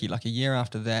pretty freaky. Like a year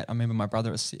after that, I remember my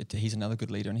brother, he's another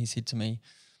good leader, and he said to me,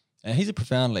 and he's a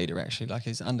profound leader actually, like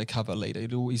he's an undercover leader.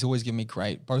 He's always given me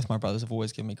both my brothers have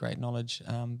always given me great knowledge.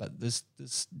 But this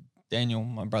Daniel,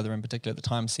 my brother in particular at the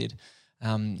time, said,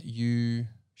 you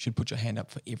should put your hand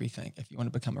up for everything. If you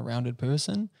want to become a rounded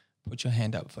person, put your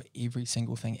hand up for every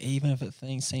single thing, even if the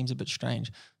thing seems a bit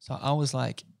strange. So I was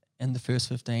like in the first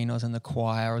 15, I was in the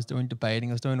choir, I was doing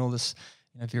debating, I was doing all this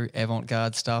very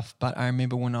avant-garde stuff. But I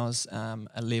remember when I was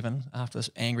 11, after this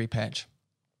angry patch,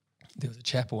 there was a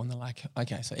chapel, and they're like,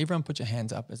 okay, so everyone put your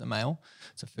hands up as a male.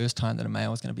 It's the first time that a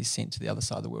male is going to be sent to the other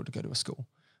side of the world to go to a school.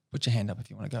 Put your hand up if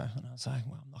you want to go. And I was like,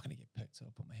 well, I'm not going to get picked, so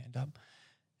I'll put my hand up.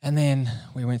 And then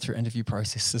we went through interview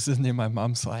processes, and then my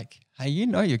mum's like, hey,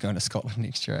 you're going to Scotland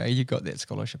next year, eh? You got that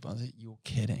scholarship. I was like, you're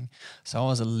kidding. So I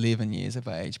was 11 years of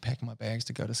age, packing my bags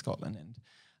to go to Scotland, and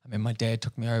I mean, my dad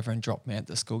took me over and dropped me at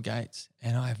the school gates,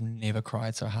 and I've never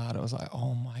cried so hard. I was like,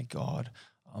 oh my God,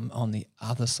 I'm on the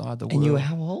other side of the world. And you were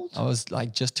how old? I was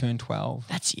like just turned 12.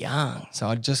 That's young. So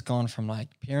I'd just gone from like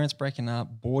parents breaking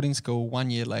up, boarding school, 1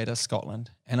 year later,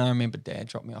 Scotland. And I remember Dad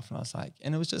dropped me off, and I was like,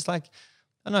 and it was just like,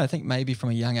 I don't know, I think maybe from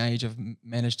a young age I've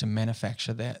managed to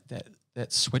manufacture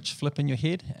that switch flip in your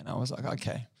head. And I was like,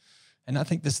 okay. And I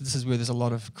think this is where there's a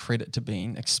lot of credit to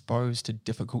being exposed to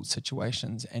difficult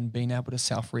situations and being able to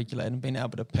self-regulate and being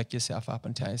able to pick yourself up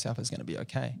and tell yourself it's going to be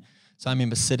okay. So I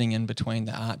remember sitting in between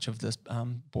the arch of this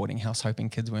boarding house, hoping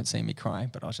kids weren't seeing me cry,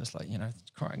 but I was just like,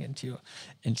 crying into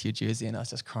your jersey, and I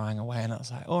was just crying away, and I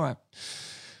was like, all right,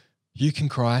 you can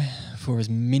cry for as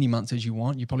many months as you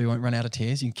want. You probably won't run out of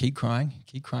tears. You can keep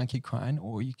crying,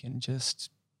 or you can just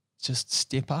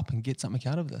step up and get something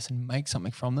out of this and make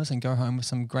something from this and go home with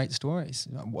some great stories.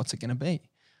 What's it going to be?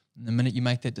 And the minute you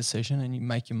make that decision and you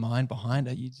make your mind behind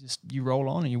it, you roll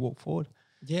on and you walk forward.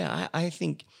 Yeah, I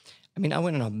think, I mean, I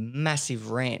went on a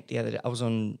massive rant the other day. I was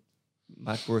on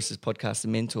Mark Boris's podcast, The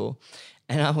Mentor,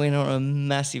 and I went on a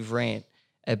massive rant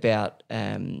about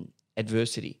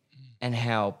adversity and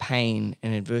how pain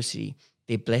and adversity,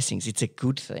 they're blessings. It's a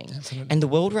good thing. Absolutely. And the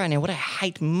world right now, what I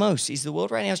hate most is the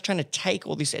world right now is trying to take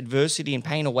all this adversity and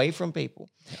pain away from people.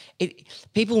 Yeah.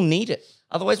 People need it.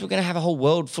 Otherwise, we're going to have a whole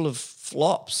world full of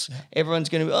flops. Yeah. Everyone's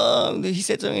going to be, oh, he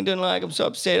said something I didn't like. I'm so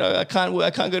upset. I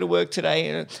can't go to work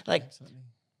today. Like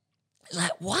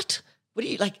what? What do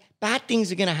you like? Bad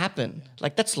things are going to happen. Yeah.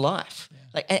 Like that's life. Yeah.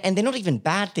 Like, and they're not even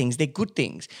bad things. They're good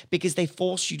things because they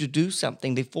force you to do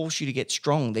something. They force you to get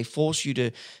strong. They force you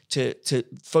to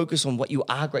focus on what you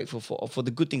are grateful for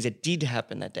the good things that did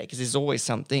happen that day. Because there's always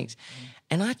some things.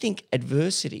 And I think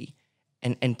adversity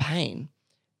and pain,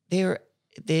 they're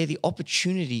the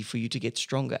opportunity for you to get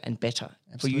stronger and better,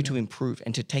 for you to improve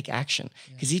and to take action.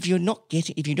 Because if you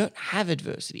don't have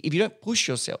adversity, if you don't push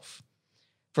yourself,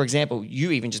 for example,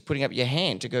 you even just putting up your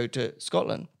hand to go to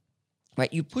Scotland,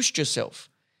 right? You pushed yourself.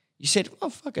 You said, "Oh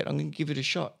fuck it, I'm going to give it a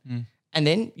shot," and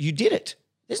then you did it.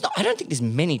 I don't think there's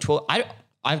many 12.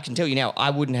 I can tell you now,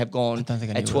 I wouldn't have gone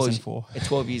at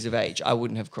 12 years of age. I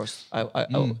wouldn't have crossed.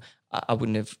 I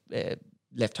wouldn't have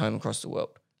left home across the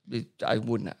world. I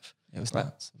wouldn't have. It was right?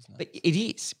 nuts. But it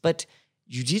is. But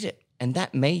you did it, and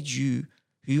that made you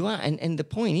who you are. And the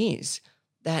point is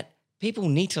that people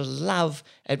need to love.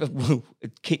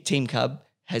 Team Cub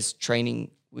has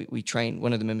training. We train,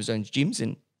 one of the members owns gyms,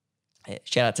 and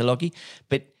shout out to Lockie.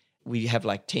 But we have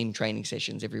like team training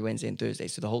sessions every Wednesday and Thursday.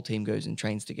 So the whole team goes and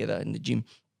trains together in the gym.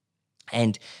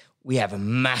 And we have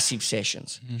massive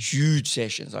sessions, huge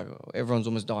sessions. Like everyone's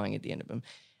almost dying at the end of them.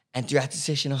 And throughout the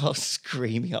session, I was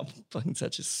screaming. I'm fucking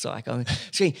such a psycho. I'm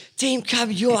screaming, Team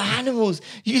Cub, you're animals.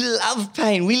 You love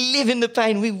pain. We live in the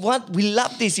pain. We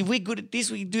love this. If we're good at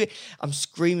this, we can do it. I'm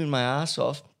screaming my ass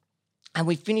off. And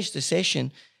we finished the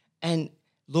session, and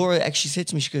Laura actually said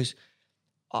to me, she goes,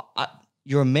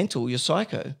 you're a mental, you're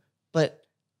psycho. But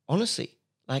honestly,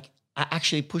 like I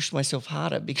actually pushed myself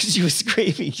harder because you were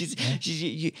screaming.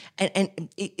 And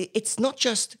it's not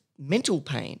just mental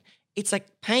pain. It's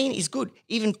like pain is good,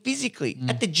 even physically.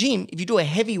 At the gym, if you do a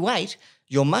heavy weight,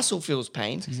 your muscle feels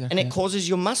pain and it causes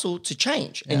your muscle to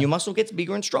change and your muscle gets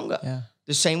bigger and stronger. Yeah.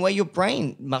 The same way your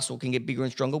brain muscle can get bigger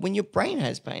and stronger when your brain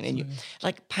has pain. And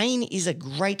like pain is a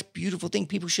great, beautiful thing.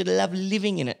 People should love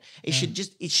living in it. It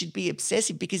should be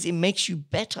obsessive because it makes you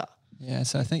better. Yeah,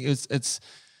 so I think it's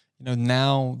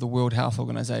now the World Health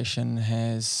Organization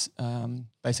has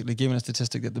basically given a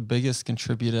statistic that the biggest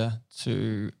contributor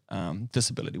to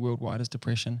disability worldwide is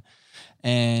depression.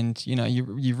 And,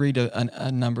 you read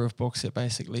a number of books that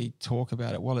basically talk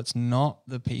about it. Well, it's not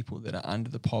the people that are under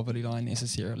the poverty line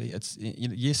necessarily. It's,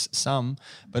 yes, some,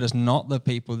 but it's not the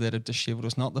people that are disheveled.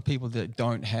 It's not the people that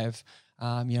don't have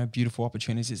beautiful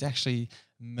opportunities. It's actually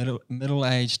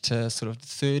middle-aged to sort of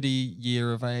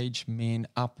 30-year of age men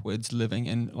upwards living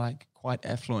in like quite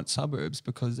affluent suburbs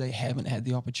because they haven't had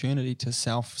the opportunity to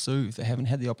self-soothe. They haven't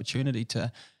had the opportunity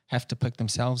to have to pick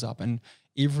themselves up. And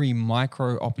every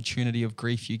micro opportunity of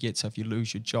grief you get, so if you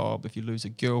lose your job, if you lose a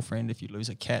girlfriend, if you lose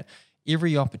a cat,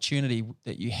 every opportunity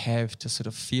that you have to sort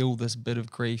of feel this bit of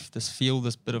grief, feel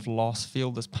this bit of loss,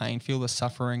 feel this pain, feel this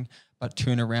suffering, but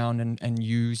turn around and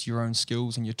use your own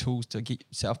skills and your tools to get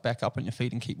yourself back up on your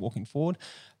feet and keep walking forward,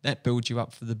 that builds you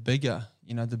up for the bigger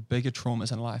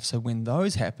traumas in life. So when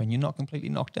those happen, you're not completely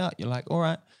knocked out. You're like, all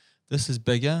right, this is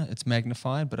bigger, it's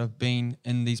magnified, but I've been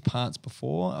in these parts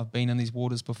before, I've been in these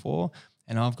waters before,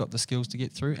 and I've got the skills to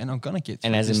get through, and I'm going to get through.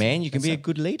 And as a man, you can be a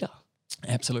good leader.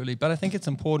 Absolutely. But I think it's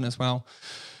important as well,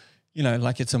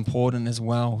 it's important as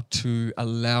well to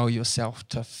allow yourself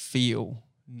to feel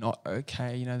not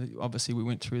okay. Obviously we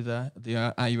went through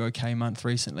the Are You Okay month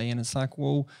recently, and it's like,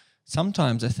 well,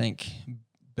 sometimes I think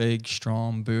big,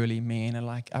 strong, burly men are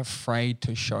like afraid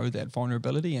to show that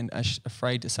vulnerability and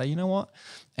afraid to say, you know what,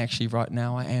 actually right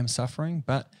now I am suffering,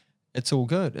 but it's all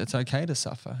good. It's okay to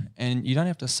suffer. And you don't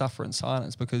have to suffer in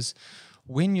silence, because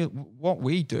what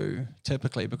we do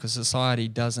typically, because society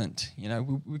doesn't,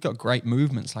 we've got great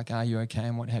movements like Are You Okay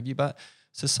and what have you, but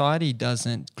society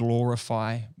doesn't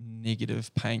glorify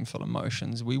negative, painful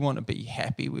emotions. We want to be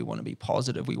happy. We want to be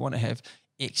positive. We want to have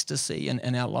ecstasy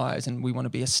in our lives, and we want to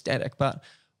be ecstatic. But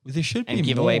there should be and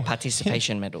give more, away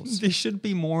participation medals. There should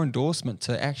be more endorsement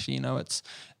to actually,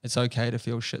 it's okay to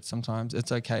feel shit sometimes.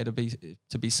 It's okay to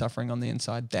be suffering on the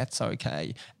inside. That's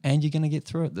okay. And you're going to get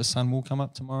through it. The sun will come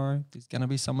up tomorrow. There's going to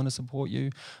be someone to support you.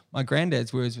 My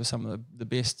granddad's words were some of the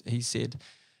best. He said,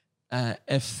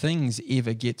 if things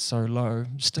ever get so low,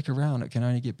 stick around. It can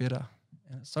only get better.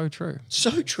 And it's so true.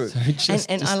 So true. So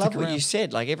and I love what around. you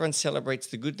said. Like, everyone celebrates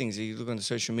the good things. You look on the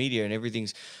social media and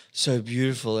everything's so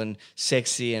beautiful and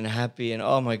sexy and happy. And,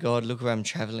 oh, my God, look where I'm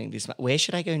traveling this month. Where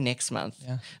should I go next month?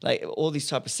 Yeah. Like, all this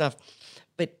type of stuff.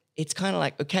 But it's kind of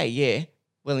like, okay, yeah,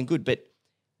 well and good. But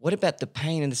what about the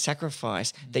pain and the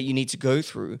sacrifice that you need to go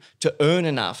through to earn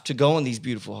enough to go on these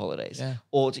beautiful holidays? Yeah.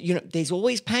 Or, there's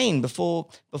always pain before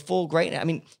great. I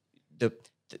mean,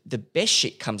 the best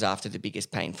shit comes after the biggest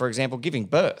pain. For example, giving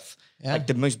birth. Yeah. Like,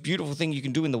 the most beautiful thing you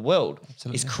can do in the world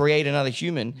is create another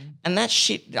human. And that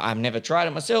shit, I've never tried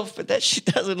it myself, but that shit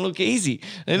doesn't look easy.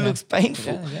 And it looks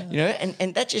painful,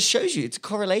 and that just shows you it's a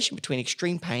correlation between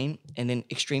extreme pain and then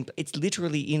it's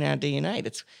literally in our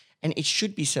DNA. And it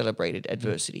should be celebrated,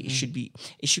 adversity. It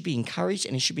should be encouraged,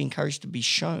 and it should be encouraged to be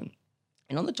shown.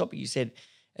 And on the topic you said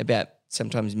about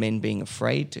sometimes men being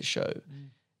afraid to show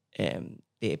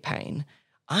their pain,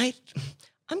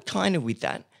 I'm kind of with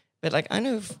that, but like, I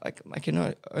know I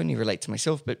can only relate to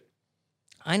myself, but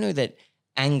I know that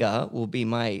anger will be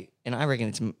and I reckon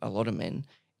it's a lot of men.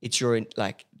 It's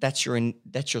that's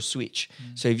your switch.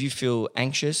 So if you feel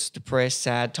anxious, depressed,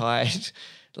 sad, tired,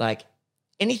 like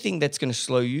anything that's going to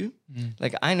slow you,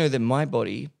 like, I know that my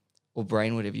body or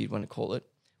brain, whatever you'd want to call it,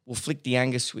 will flick the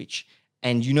anger switch,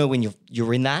 and when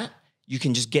you're in that, you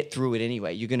can just get through it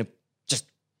anyway. You're going to just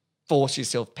force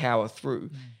yourself, power through.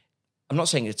 I'm not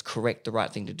saying it's correct, the right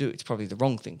thing to do. It's probably the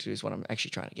wrong thing to do is what I'm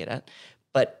actually trying to get at.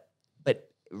 But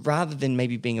rather than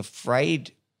maybe being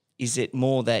afraid, is it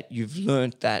more that you've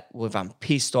learned that, well, if I'm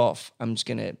pissed off, I'm just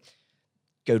going to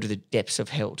go to the depths of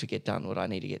hell to get done what I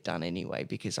need to get done anyway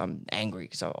because I'm angry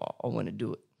because I want to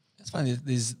do it. That's funny.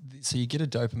 So you get a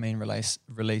dopamine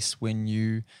release when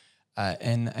you are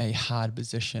in a hard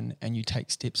position and you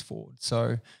take steps forward.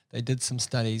 So they did some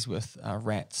studies with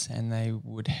rats, and they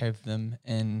would have them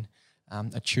in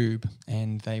a tube,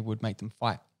 and they would make them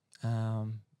fight.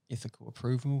 Ethical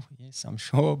approval, yes, I'm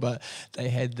sure, but they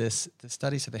had the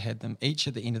study, so they had them each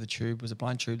at the end of the tube was a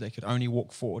blind tube. They could only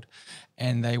walk forward,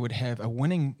 and they would have a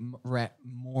winning rat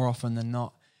more often than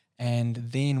not. And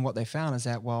then what they found is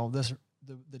that, well,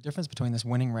 the difference between this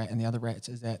winning rat and the other rats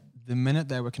is that the minute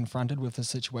they were confronted with a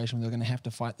situation where they're going to have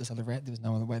to fight this other rat, there was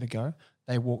no other way to go.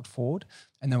 They walked forward,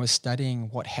 and they were studying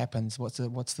what happens, what's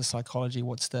the psychology,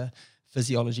 what's the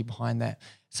physiology behind that.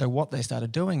 So what they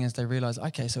started doing is they realized,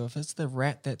 okay, so if it's the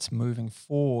rat that's moving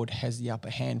forward has the upper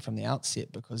hand from the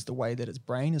outset because the way that its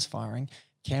brain is firing,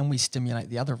 can we stimulate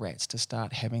the other rats to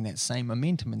start having that same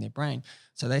momentum in their brain?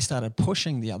 So they started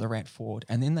pushing the other rat forward,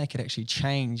 and then they could actually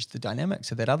change the dynamic.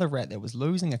 So that other rat that was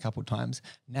losing a couple of times,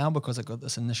 now because it got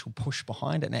this initial push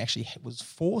behind it and actually was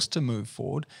forced to move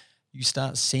forward, you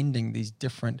start sending these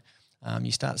different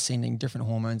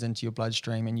hormones into your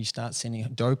bloodstream, and you start sending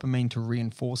dopamine to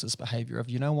reinforce this behavior of,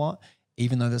 you know what,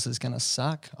 even though this is going to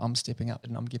suck, I'm stepping up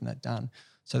and I'm getting it done.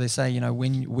 So they say,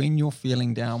 when you're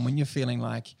feeling down, when you're feeling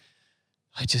like,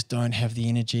 I just don't have the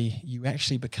energy, you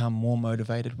actually become more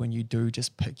motivated when you do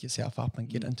just pick yourself up and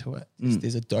get into it.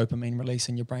 There's a dopamine release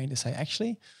in your brain to say,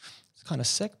 actually, it's kind of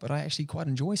sick, but I actually quite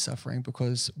enjoy suffering,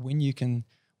 because when you can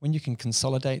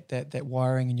consolidate that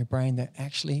wiring in your brain that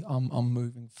actually I'm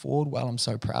moving forward, well, I'm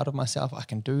so proud of myself, I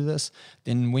can do this,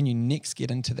 then when you next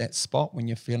get into that spot when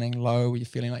you're feeling low, or you're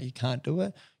feeling like you can't do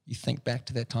it, you think back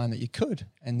to that time that you could,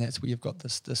 and that's where you've got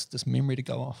this memory to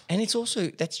go off. And it's also,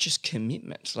 that's just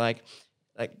commitment. Like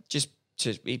just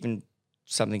to even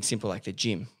something simple like the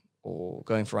gym or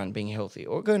going for a run, being healthy,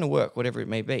 or going to work, whatever it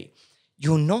may be.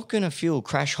 You're not going to feel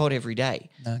crash hot every day.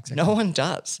 No, exactly. No one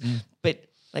does. But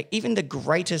like, even the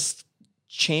greatest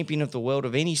champion of the world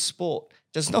of any sport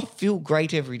does not feel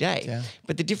great every day. Yeah.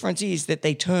 But the difference is that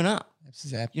they turn up.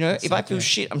 Exactly. If I feel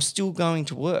shit, I'm still going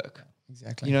to work.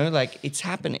 Exactly. Like, it's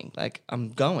happening. Like, I'm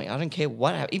going. I don't care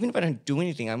what happens. Even if I don't do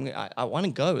anything, I want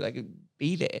to go. Like,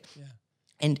 be there.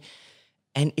 Yeah.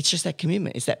 And it's just that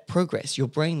commitment. It's that progress. Your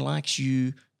brain likes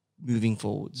you moving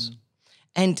forwards.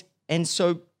 And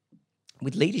so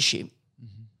with leadership,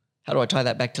 how do I tie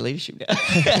that back to leadership now?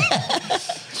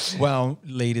 Well,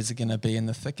 leaders are going to be in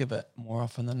the thick of it more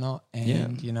often than not.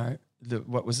 And,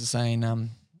 what was the saying?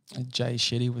 Jay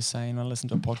Shetty was saying, I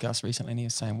listened to a podcast recently, and he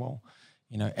was saying, well,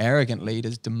 arrogant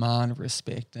leaders demand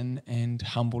respect, and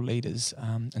humble leaders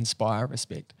inspire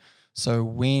respect. So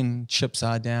when chips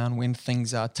are down, when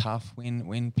things are tough,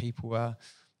 when people are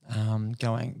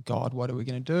going, God, what are we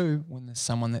going to do when there's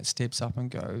someone that steps up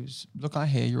and goes, look, I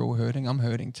hear you're all hurting, I'm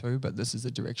hurting too, but this is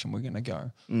the direction we're going to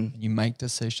go. And you make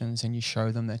decisions and you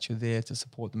show them that you're there to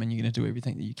support them, and you're going to do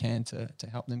everything that you can to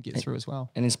help them get through as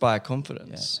well. And inspire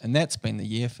confidence. Yeah. And that's been the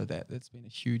year for that. That's been a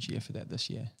huge year for that this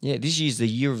year. Yeah, this year's the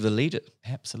year of the leader.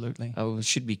 Absolutely. Oh, it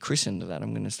should be christened to that.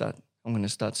 I'm going to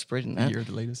start spreading that. Year of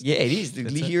the leaders. Yeah, it is the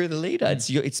year of the leader.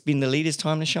 It's been the leader's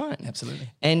time to shine. Absolutely.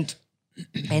 And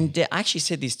I actually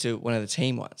said this to one of the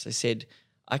team once. I said,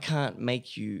 I can't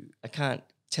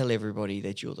tell everybody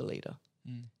that you're the leader.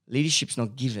 Leadership's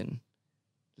not given.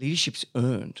 Leadership's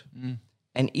earned.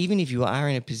 And even if you are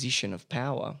in a position of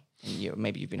power, and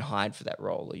maybe you've been hired for that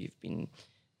role, or you've been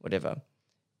whatever,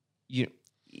 and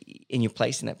you're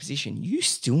placed in that position, you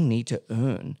still need to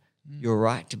earn your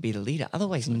right to be the leader.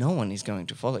 Otherwise, no one is going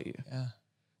to follow you.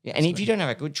 Yeah. And if you don't have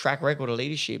a good track record of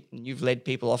leadership and you've led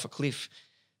people off a cliff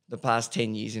the past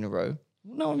 10 years in a row,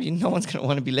 no one's going to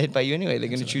want to be led by you anyway. They're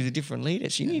going to choose a different leader.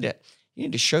 So you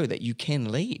need to show that you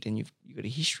can lead, and you've got a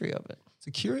history of it. It's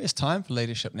a curious time for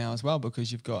leadership now as well,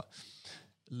 because you've got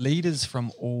leaders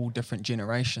from all different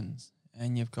generations,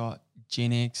 and you've got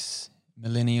Gen X,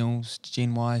 millennials,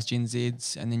 Gen Ys, Gen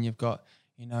Zs, and then you've got,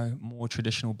 more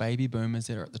traditional baby boomers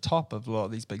that are at the top of a lot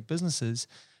of these big businesses.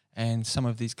 And some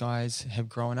of these guys have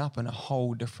grown up in a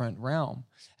whole different realm.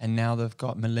 And now they've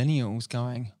got millennials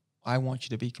going, I want you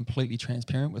to be completely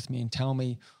transparent with me and tell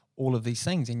me all of these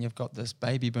things. And you've got this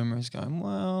baby boomers going,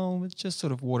 well, it's just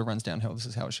sort of water runs downhill. This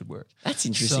is how it should work. That's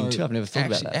interesting too. I've never thought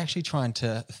about that. Actually trying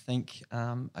to think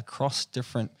across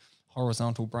different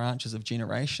horizontal branches of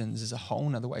generations is a whole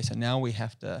nother way. So now we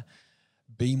have to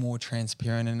be more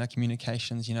transparent in our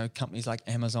communications. Companies like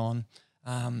Amazon,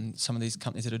 some of these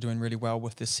companies that are doing really well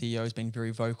with the CEOs being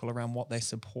very vocal around what they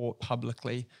support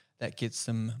publicly, that gets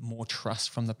them more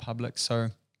trust from the public. So,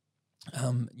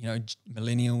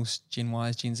 millennials, Gen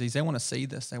Ys, Gen Zs, they want to see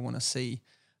this. They want to see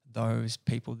those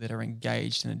people that are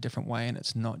engaged in a different way, and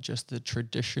it's not just the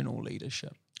traditional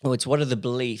leadership. Well, it's what are the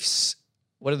beliefs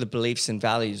and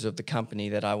values of the company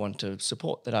that I want to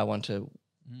support, that I want to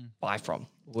buy from,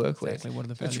 work with. Exactly, what are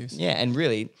the values? Yeah, and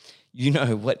really,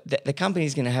 what the company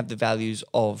is going to have the values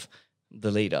of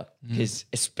the leader, because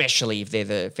especially if they're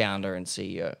the founder and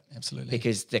CEO. Absolutely.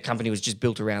 Because the company was just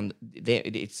built around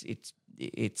it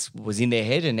was in their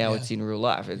head, and now it's in real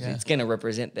life. It's going to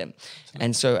represent them. Absolutely.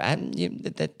 And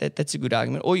so that's a good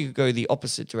argument. Or you could go the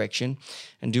opposite direction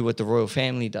and do what the royal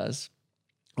family does,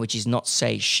 which is not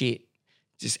say shit.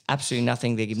 Just absolutely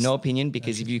nothing. They give no opinion,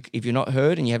 because if you're not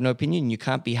heard and you have no opinion, you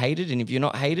can't be hated. And if you're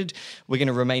not hated, we're going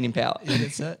to remain in power. Yeah,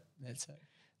 that's it.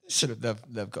 Sort of,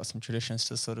 they've got some traditions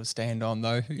to sort of stand on,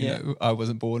 though. You know, I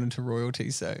wasn't born into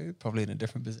royalty, so probably in a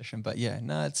different position. But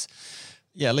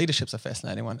leadership's a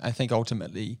fascinating one. I think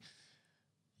ultimately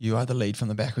you either lead from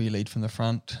the back or you lead from the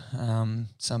front.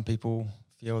 Some people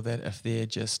feel that if they're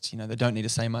just, they don't need to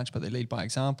say much, but they lead by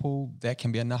example, that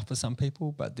can be enough for some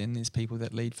people. But then there's people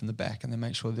that lead from the back and they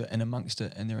make sure they're in amongst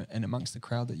it, and they're in amongst the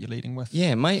crowd that you're leading with.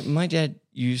 Yeah, my dad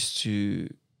used to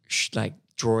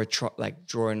draw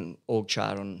an org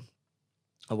chart on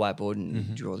a whiteboard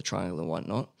and draw the triangle and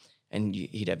whatnot, and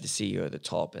he'd have the CEO at the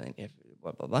top and then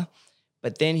blah blah blah.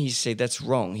 But then he said that's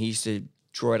wrong. He used to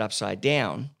draw it upside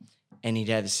down, and he'd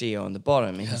have the CEO on the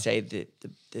bottom, and he'd say that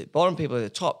the bottom people are at the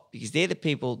top, because they're the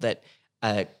people that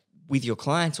are with your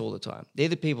clients all the time. They're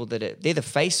the people they're the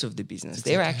face of the business.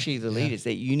 Exactly. They're actually the leaders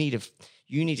that you need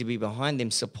to be behind them,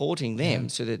 supporting them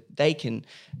so that they can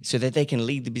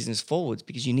lead the business forwards,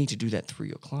 because you need to do that through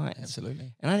your clients.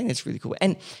 Absolutely. And I think that's really cool.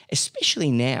 And especially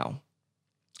now,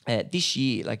 this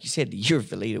year, like you said, the year of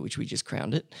the leader, which we just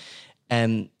crowned it,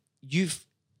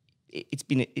 it's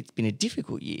been a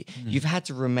difficult year. You've had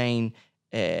to remain.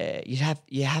 You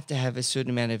have to have a certain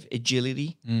amount of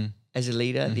agility as a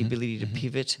leader, the ability to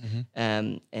pivot,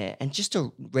 and just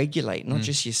to regulate not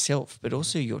just yourself but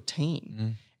also your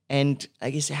team. And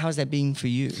I guess, how's that been for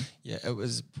you? Yeah, it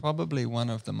was probably one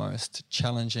of the most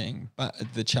challenging, but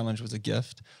the challenge was a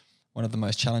gift. One of the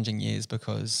most challenging years,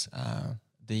 because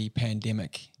the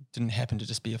pandemic didn't happen to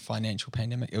just be a financial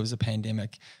pandemic. It was a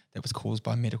pandemic that was caused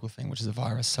by a medical thing, which is a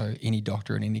virus. So any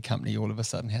doctor in any company all of a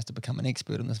sudden has to become an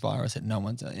expert on this virus that no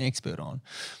one's an expert on.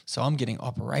 So I'm getting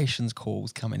operations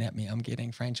calls coming at me. I'm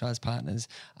getting franchise partners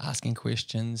asking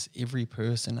questions, every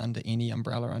person under any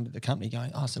umbrella under the company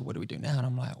going, oh, so what do we do now? And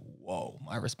I'm like, whoa,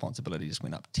 my responsibility just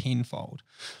went up tenfold.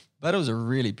 But it was a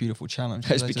really beautiful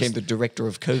challenge. I became the director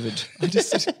of COVID. I just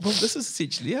said, well, this is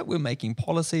essentially it. We're making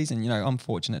policies, and, I'm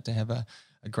fortunate to have a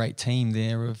great team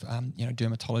there of,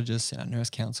 dermatologists and a nurse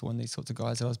council and these sorts of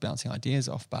guys that I was bouncing ideas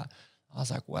off. But I was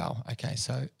like, wow, okay,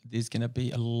 so there's going to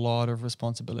be a lot of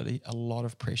responsibility, a lot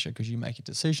of pressure because you make a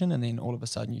decision and then all of a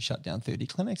sudden you shut down 30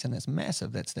 clinics and that's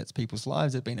massive. That's people's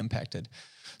lives that have been impacted.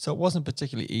 So it wasn't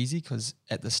particularly easy because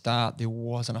at the start there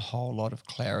wasn't a whole lot of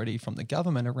clarity from the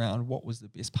government around what was the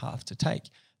best path to take.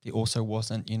 There also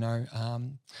wasn't,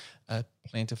 a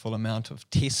plentiful amount of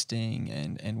testing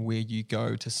and where you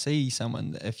go to see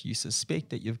someone if you suspect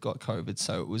that you've got COVID.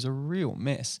 So it was a real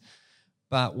mess.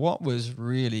 But what was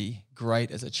really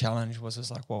great as a challenge was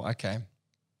it's like, well, okay,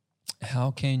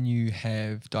 how can you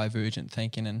have divergent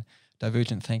thinking? And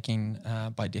divergent thinking,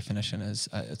 by definition, is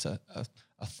it's a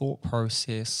thought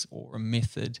process or a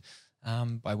method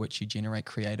by which you generate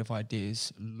creative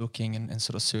ideas, looking and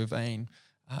sort of surveying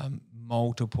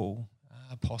multiple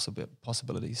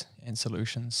possibilities and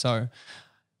solutions. So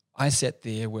I sat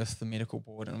there with the medical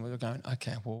board and we were going,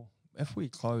 okay, well, if we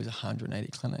close 180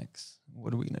 clinics,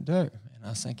 what are we going to do? And I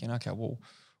was thinking, okay, well,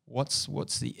 what's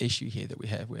the issue here that we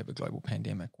have? We have a global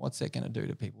pandemic. What's that going to do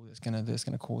to people? That's going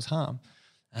to cause harm.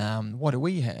 What do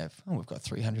we have? Oh, we've got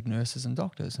 300 nurses and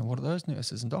doctors. And what are those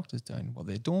nurses and doctors doing? Well,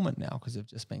 they're dormant now because they've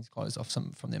just been closed off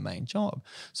from their main job.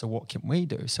 So what can we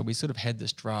do? So we sort of had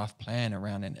this draft plan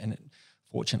around, and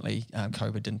fortunately,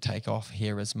 COVID didn't take off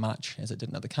here as much as it did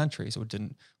in other countries, or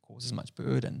didn't cause as much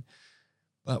burden.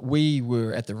 But we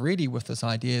were at the ready with this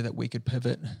idea that we could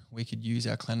pivot, we could use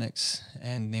our clinics,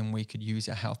 and then we could use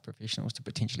our health professionals to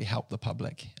potentially help the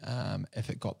public if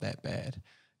it got that bad.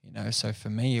 So for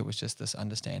me, it was just this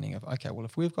understanding of, okay, well,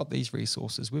 if we've got these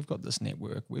resources, we've got this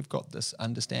network, we've got this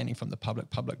understanding from the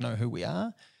public know who we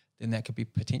are, then that could be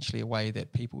potentially a way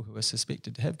that people who are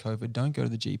suspected to have COVID don't go to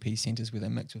the GP centres where they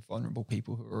mix with vulnerable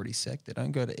people who are already sick. They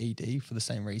don't go to ED for the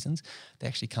same reasons. They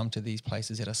actually come to these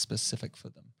places that are specific for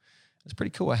them. It's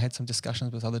pretty cool. I had some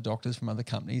discussions with other doctors from other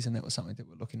companies, and that was something that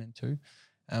we're looking into.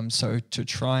 So to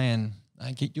try and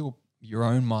get your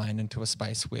own mind into a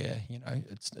space where,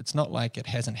 it's not like it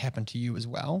hasn't happened to you as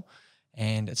well,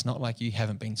 and it's not like you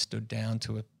haven't been stood down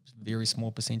to a very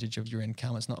small percentage of your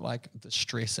income. It's not like the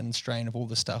stress and strain of all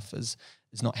the stuff is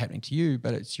not happening to you,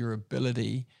 but it's your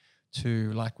ability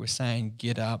to, like we're saying,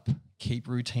 get up, keep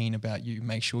routine about you,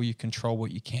 make sure you control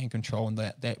what you can control, and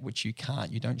that which you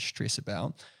can't, you don't stress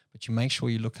about. But you make sure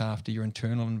you look after your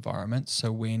internal environment, so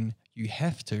when you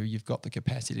have to, you've got the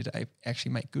capacity to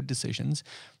actually make good decisions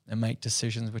and make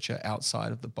decisions which are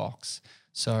outside of the box.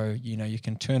 So, you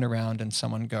can turn around and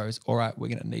someone goes, all right, we're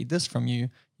going to need this from you.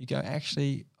 You go,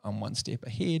 actually, I'm one step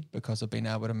ahead because I've been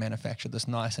able to manufacture this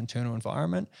nice internal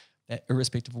environment that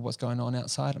irrespective of what's going on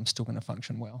outside, I'm still going to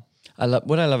function well.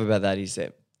 What I love about that is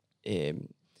that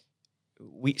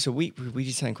we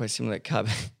did something quite similar at Cub.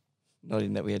 Not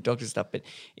in that we had doctor stuff, but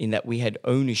in that we had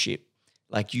ownership,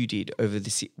 like you did, over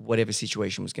whatever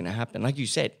situation was going to happen. Like you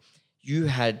said, you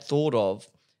had thought of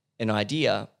an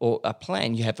idea or a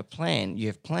plan. You have a plan. You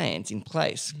have plans in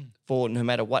place for no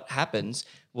matter what happens.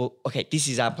 Well, okay, this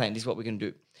is our plan. This is what we're going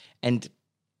to do. And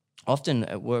often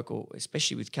at work, or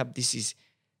especially with Cub,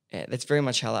 that's very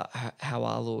much how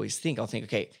I'll always think. I'll think,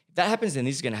 okay, if that happens, then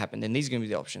this is going to happen. Then these are going to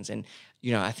be the options. And,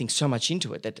 I think so much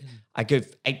into it that I go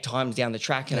 8 times down the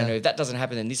track and I know if that doesn't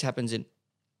happen, then this happens.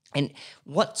 And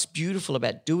what's beautiful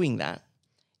about doing that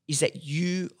is that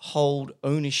you hold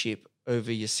ownership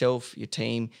over yourself, your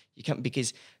team,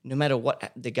 because no matter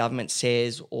what the government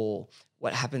says or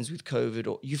what happens with COVID,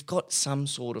 or you've got some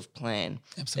sort of plan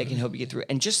that can help you get through it.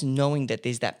 And just knowing that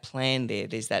there's that plan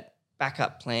there's that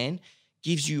backup plan,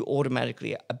 gives you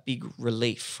automatically a big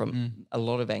relief from a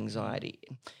lot of anxiety.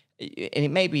 And it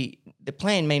may be, the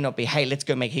plan may not be, hey, let's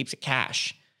go make heaps of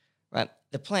cash, right?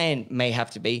 The plan may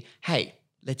have to be, hey,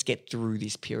 let's get through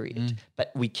this period,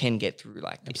 but we can get through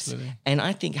like this. Absolutely. And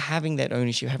I think having that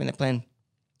ownership, having that plan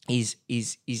is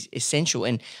essential.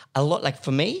 And a lot, like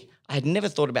for me, I had never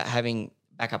thought about having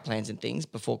backup plans and things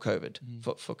before COVID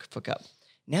for Cub.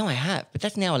 Now I have, but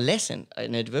that's now a lesson,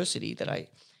 an adversity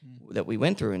that we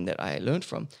went through and that I learned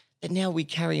from, that now we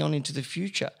carry on into the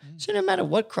future. So no matter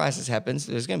what crisis happens,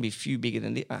 there's going to be few bigger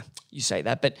than this. You say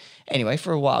that, but anyway,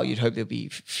 for a while, you'd hope there'll be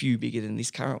few bigger than this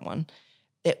current one.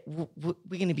 That we're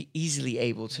going to be easily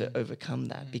able to overcome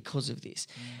that because of this.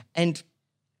 And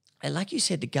like you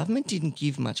said, the government didn't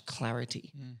give much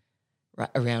clarity right,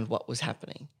 around what was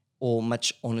happening or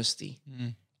much honesty.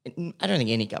 I don't think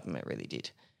any government really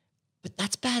did. But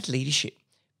that's bad leadership,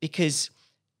 because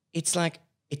it's like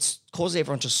it's caused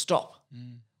everyone to stop.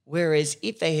 Whereas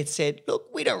if they had said,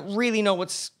 look, we don't really know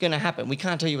what's going to happen. We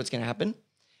can't tell you what's going to happen,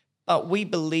 but we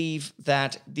believe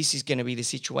that this is going to be the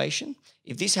situation.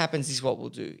 If this happens, this is what we'll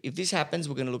do. If this happens,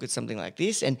 we're going to look at something like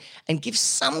this and give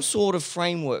some sort of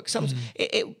framework.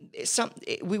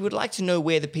 We would like to know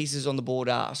where the pieces on the board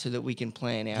are so that we can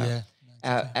plan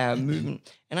our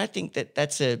movement. And I think I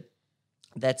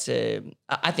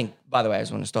think, by the way, I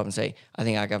just want to stop and say, I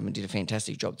think our government did a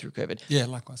fantastic job through COVID. Yeah,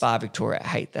 likewise. Bar Victoria, I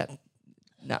hate that.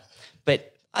 No.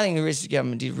 But I think the rest of the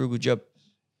government did a real good job.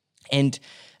 And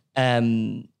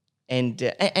only,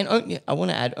 I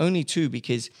want to add only two,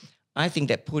 because I think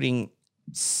that putting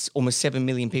almost 7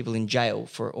 million people in jail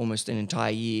for almost an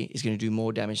entire year is going to do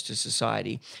more damage to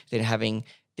society than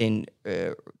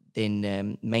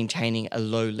maintaining a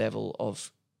low level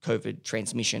of COVID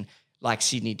transmission like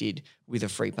Sydney did with a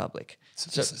free public.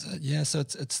 So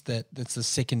it's the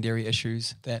secondary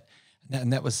issues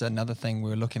and that was another thing we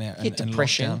were looking at.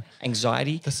 Depression,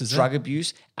 anxiety, drug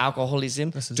abuse, alcoholism,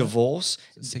 divorce,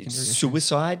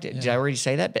 suicide. Did I already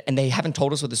say that? And they haven't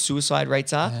told us what the suicide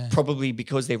rates are, probably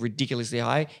because they're ridiculously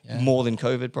high, more than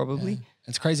COVID probably.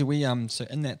 It's crazy. We so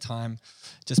in that time,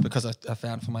 just because I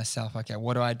found for myself, okay,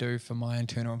 what do I do for my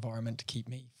internal environment to keep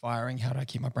me firing? How do I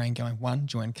keep my brain going? One,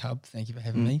 join Cub. Thank you for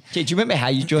having me. Yeah, do you remember how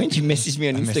you joined? You messaged me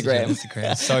on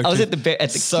Instagram. So I was at the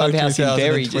clubhouse in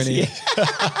Berry. Hey,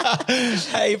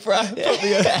 bro.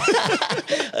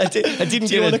 I didn't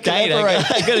get a date.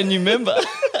 I got a new member.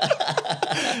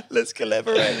 Let's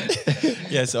collaborate.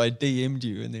 So I DM'd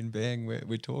you and then bang,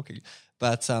 we're talking.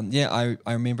 But I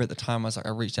remember at the time I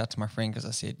reached out to my friend because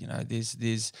I said,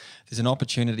 there's an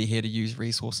opportunity here to use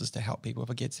resources to help people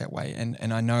if it gets that way.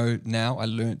 And I know now I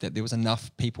learned that there was enough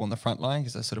people on the front line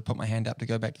because I sort of put my hand up to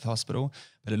go back to the hospital.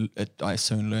 But I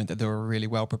soon learned that they were really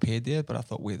well prepared there. But I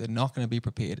thought where they're not going to be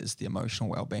prepared is the emotional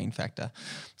well-being factor.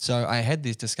 So I had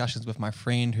these discussions with my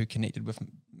friend who connected with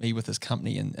me with this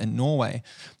company in Norway.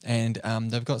 And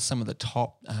they've got some of the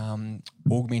top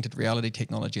augmented reality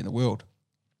technology in the world.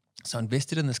 So I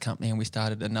invested in this company and we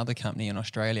started another company in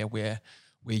Australia where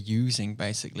we're using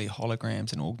basically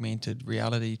holograms and augmented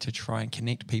reality to try and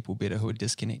connect people better who are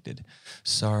disconnected.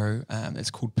 So it's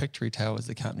called Pictorytail is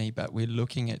the company, but we're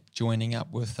looking at joining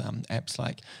up with apps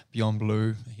like Beyond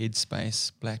Blue,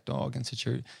 Headspace, Black Dog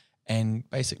Institute, and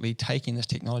basically taking this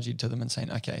technology to them and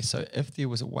saying, okay, so if there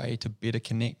was a way to better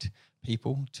connect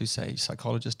people to, say,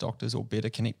 psychologists, doctors, or better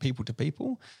connect people to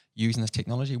people using this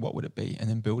technology, what would it be? And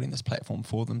then building this platform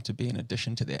for them to be in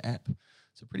addition to their app.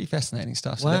 So pretty fascinating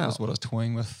stuff. So that was what I was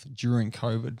toying with during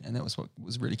COVID, and that was what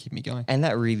was really keeping me going. And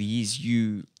that really is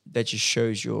that just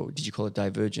shows did you call it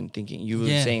divergent thinking? You were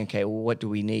saying, okay, well, what do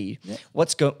we need? Yeah.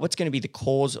 What's going to be the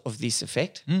cause of this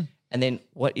effect? And then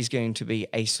what is going to be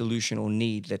a solution or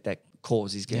need that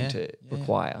cause is going to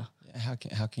require? Yeah.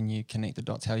 How can you connect the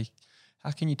dots? How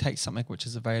can you take something which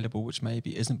is available, which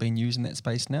maybe isn't being used in that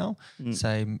space now?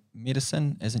 Say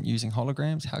medicine isn't using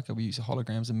holograms. How can we use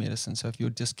holograms in medicine? So if you're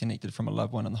disconnected from a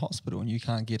loved one in the hospital and you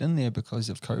can't get in there because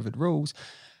of COVID rules,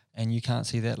 and you can't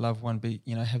see that loved one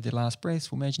have their last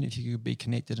breaths, well, imagine if you could be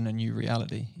connected in a new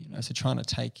reality. So trying to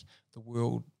take the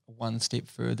world one step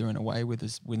further in a way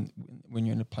when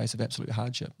you're in a place of absolute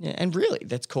hardship. Yeah, and really,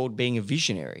 that's called being a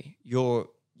visionary. You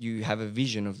have a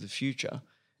vision of the future.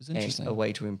 And a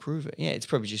way to improve it. Yeah, it's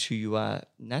probably just who you are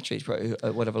naturally. It's probably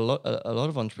what a lot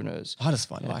of entrepreneurs. I just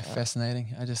find life fascinating.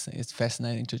 I just think it's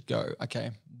fascinating to go,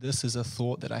 okay, this is a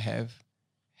thought that I have.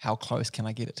 How close can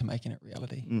I get it to making it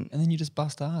reality? And then you just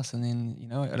bust ass, and then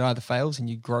it either fails and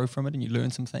you grow from it and you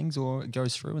learn some things, or it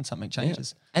goes through and something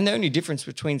changes. Yeah. And the only difference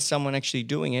between someone actually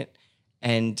doing it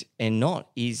and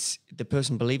not is the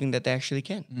person believing that they actually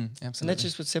can. Absolutely. And that's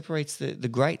just what separates the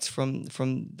greats from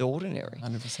the ordinary.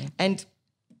 100%. And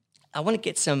I want to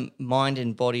get some mind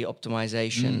and body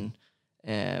optimization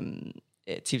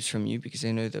tips from you, because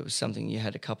I know that was something you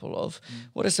had a couple of.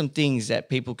 What are some things that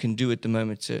people can do at the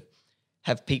moment to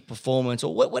have peak performance,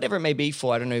 or whatever it may be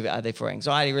for? I don't know, are they for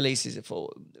anxiety release? Is it for,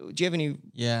 do you have any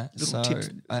little tips,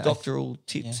 doctoral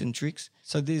tips and tricks?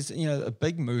 So there's, a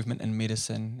big movement in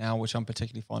medicine now, which I'm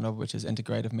particularly fond of, which is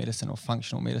integrative medicine or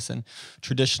functional medicine.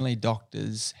 Traditionally,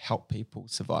 doctors help people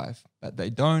survive, but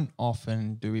they don't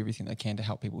often do everything they can to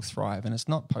help people thrive. And it's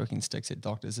not poking sticks at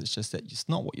doctors. It's just that it's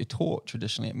not what you're taught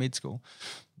traditionally at med school.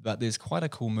 But there's quite a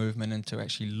cool movement into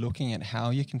actually looking at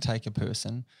how you can take a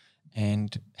person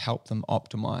and help them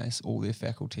optimize all their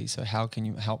faculties. So how can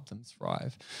you help them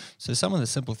thrive? So some of the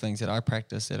simple things that I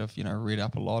practice that I've read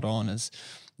up a lot on is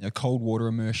cold water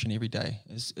immersion every day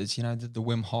is the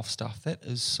Wim Hof stuff. That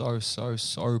is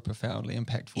so profoundly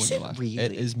impactful Is in your it life. really?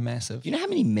 It is massive. You know how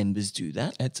many members do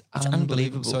that? It's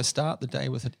unbelievable. So start the day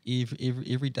with it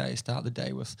every day. Start the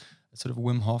day with a sort of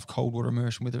Wim Hof cold water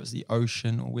immersion, whether it's the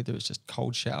ocean or whether it's just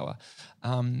cold shower.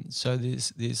 So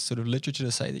there's sort of literature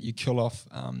to say that you kill off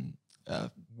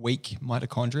weak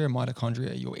mitochondria.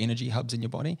 Mitochondria are your energy hubs in your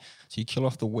body. So you kill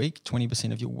off the weak,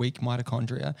 20% of your weak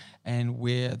mitochondria, and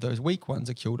where those weak ones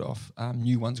are killed off,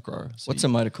 new ones grow. So What's a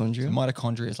mitochondria? So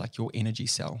mitochondria is like your energy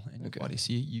cell in your body.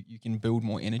 So you can build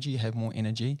more energy, have more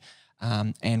energy.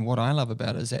 And what I love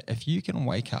about it is that if you can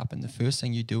wake up and the first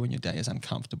thing you do in your day is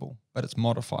uncomfortable, but it's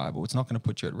modifiable, it's not going to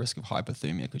put you at risk of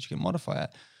hypothermia because you can modify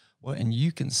it. Well, and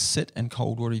you can sit in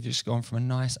cold water. You've just gone from a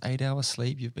nice 8-hour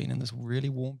sleep. You've been in this really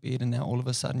warm bed, and now all of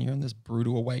a sudden you're in this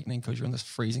brutal awakening because you're in this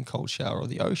freezing cold shower or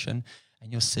the ocean,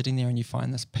 and you're sitting there and you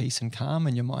find this peace and calm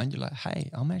in your mind. You're like, hey,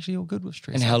 I'm actually all good with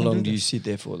stress. And how long do you sit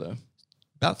there for, though?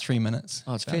 About 3 minutes.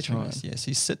 Oh, it's fair time. Yeah,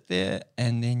 so you sit there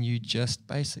and then you just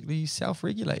basically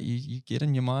self-regulate. You get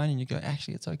in your mind and you go,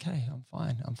 actually, it's okay. I'm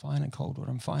fine. I'm fine in cold water.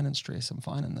 I'm fine in stress. I'm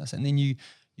fine in this. And then you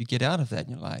get out of that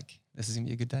and you're like, this is going to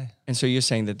be a good day. And so you're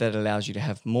saying that allows you to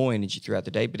have more energy throughout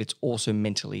the day, but it's also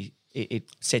mentally, it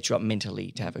sets you up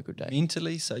mentally to have a good day.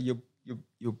 Mentally, so your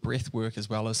breath work as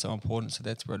well is so important. So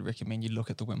that's where I'd recommend you look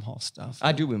at the Wim Hof stuff.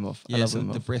 I do Wim Hof. Yeah, I love so Wim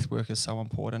Hof. The breath work is so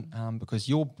important because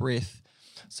your breath.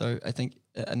 So I think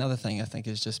another thing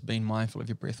is just being mindful of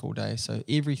your breath all day. So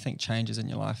everything changes in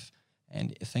your life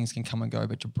and things can come and go,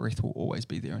 but your breath will always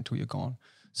be there until you're gone.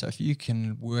 So if you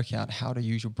can work out how to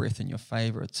use your breath in your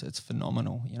favor, it's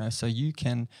phenomenal. So you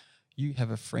have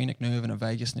a phrenic nerve and a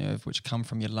vagus nerve which come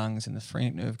from your lungs, and the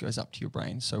phrenic nerve goes up to your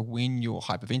brain. So when you're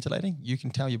hyperventilating, you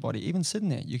can tell your body, even sitting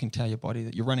there, you can tell your body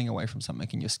that you're running away from something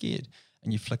and you're scared,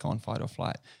 and you flick on fight or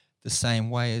flight. The same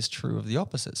way is true of the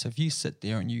opposite. So if you sit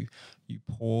there and you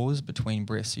pause between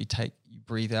breaths, so you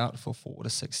breathe out for 4 to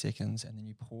 6 seconds, and then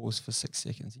you pause for 6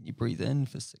 seconds, and you breathe in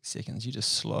for 6 seconds, you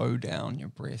just slow down your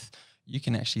breath. You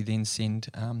can actually then send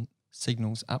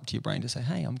signals up to your brain to say,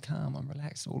 hey, I'm calm, I'm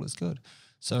relaxed, all is good.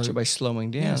 So by slowing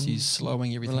down. So you're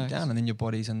slowing everything relax. down, and then your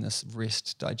body's in this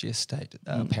rest, digest state,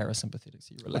 parasympathetic,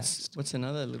 so you're relaxed. What's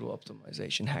another little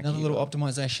optimization hack? Another little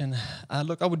optimization.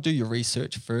 Look, I would do your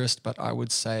research first, but I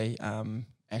would say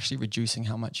actually reducing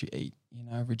how much you eat.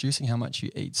 Reducing how much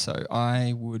you eat. So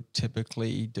I would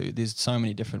typically there's so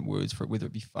many different words for it, whether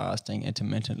it be fasting,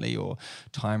 intermittently, or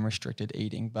time-restricted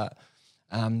eating, but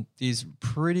there's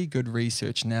pretty good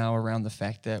research now around the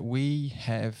fact that we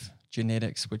have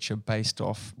genetics which are based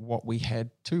off what we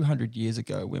had 200 years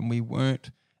ago when we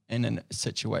weren't in a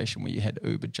situation where you had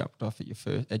Uber jumped off at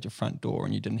your front door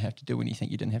and you didn't have to do anything.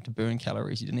 You didn't have to burn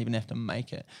calories. You didn't even have to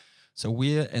make it. So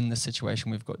we're in the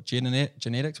situation we've got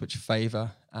genetics which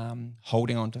favor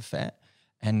holding on to fat.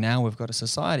 And now we've got a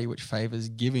society which favors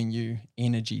giving you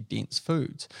energy-dense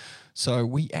foods. So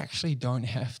we actually don't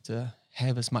have to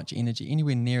have as much energy,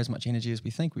 anywhere near as much energy as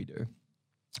we think we do.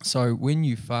 So when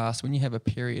you fast, when you have a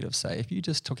period of, say, if you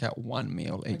just took out one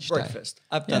meal each breakfast. day.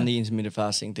 I've done the intermittent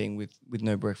fasting thing with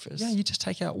no breakfast. Yeah, you just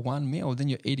take out one meal, then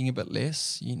you're eating a bit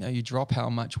less. You drop how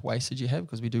much wastage you have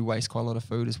because we do waste quite a lot of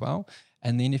food as well.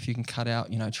 And then if you can cut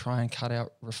out, try and cut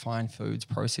out refined foods,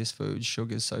 processed foods,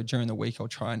 sugars. So during the week, I'll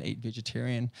try and eat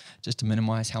vegetarian just to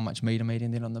minimize how much meat I'm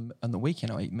eating. Then on the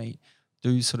weekend, I'll eat meat.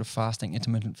 Do sort of fasting,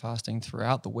 intermittent fasting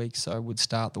throughout the week. So would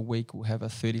start the week, we'll have a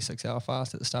 36-hour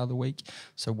fast at the start of the week.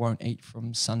 So won't eat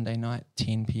from Sunday night,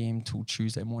 10 p.m. till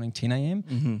Tuesday morning, 10 a.m.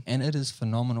 Mm-hmm. And it is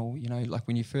phenomenal. Like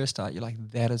when you first start, you're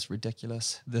like, that is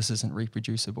ridiculous. This isn't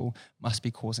reproducible, must be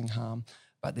causing harm.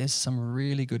 But there's some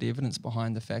really good evidence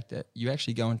behind the fact that you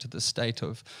actually go into the state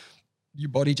of your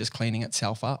body just cleaning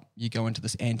itself up. You go into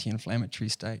this anti-inflammatory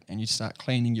state and you start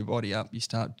cleaning your body up. You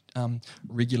start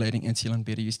regulating insulin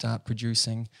better. You start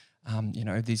producing,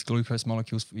 these glucose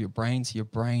molecules for your brain. So your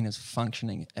brain is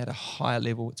functioning at a higher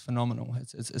level. It's phenomenal.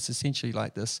 It's essentially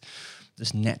like this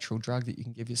natural drug that you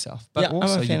can give yourself. But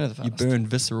also I'm a fan of the you fast. burn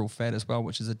visceral fat as well,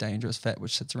 which is a dangerous fat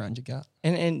which sits around your gut.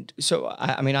 And so,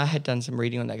 I had done some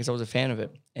reading on that because I was a fan of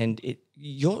it. And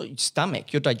your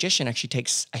stomach, your digestion actually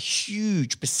takes a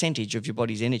huge percentage of your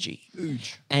body's energy.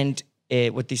 Huge. And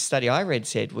what this study I read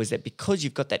said was that because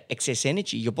you've got that excess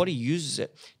energy, your body uses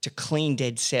it to clean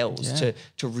dead cells,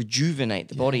 to rejuvenate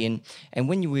the body. And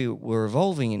when we were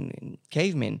evolving in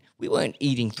cavemen, we weren't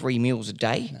eating 3 meals a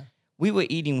day. No. We were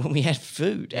eating when we had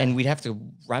food and we'd have to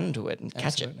run to it and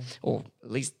catch it or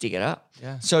at least dig it up.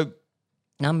 Yeah. So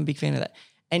I'm a big fan of that.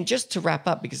 And just to wrap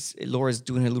up, because Laura's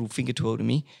doing her little finger twirl to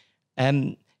me,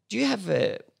 do you have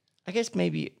I guess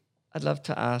maybe I'd love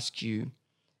to ask you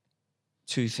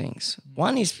two things.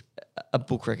 One is a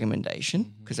book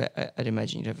recommendation, because I'd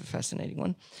imagine you'd have a fascinating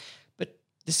one. But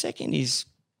the second is,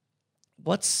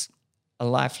 what's a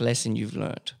life lesson you've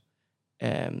learned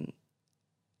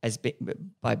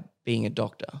by being a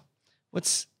doctor?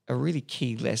 What's a really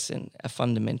key lesson, a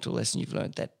fundamental lesson you've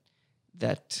learned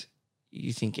that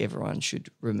you think everyone should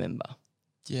remember?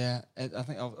 Yeah, I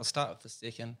think I'll start with the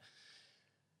second.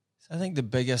 So I think the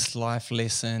biggest life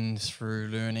lesson through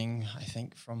learning, I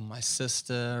think, from my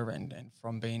sister and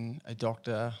from being a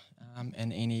doctor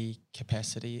in any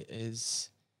capacity is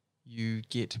you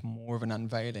get more of an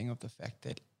unveiling of the fact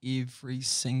that every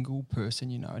single person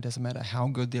you know, it doesn't matter how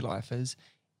good their life is,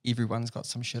 everyone's got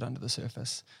some shit under the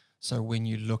surface. So when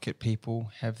you look at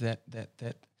people, have that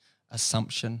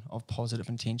assumption of positive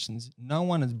intentions. No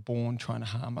one is born trying to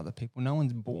harm other people. No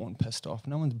one's born pissed off.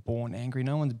 No one's born angry.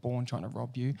 No one's born trying to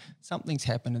rob you. Something's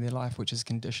happened in their life which has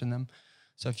conditioned them.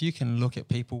 So if you can look at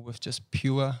people with just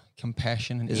pure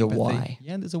compassion and empathy. There's a why.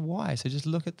 Yeah, there's a why. So just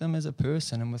look at them as a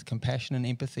person and with compassion and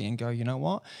empathy and go, you know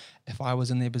what? If I was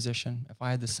in their position, if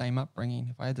I had the same upbringing,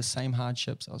 if I had the same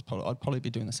hardships, I'd probably be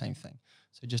doing the same thing.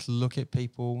 So just look at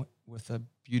people with a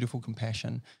beautiful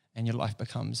compassion and your life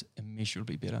becomes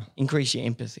immeasurably better. Increase your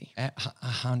empathy.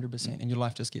 100%. And your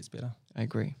life just gets better. I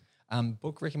agree.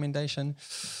 Book recommendation.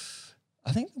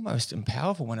 I think the most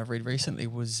powerful one I've read recently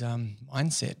was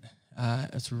Mindset.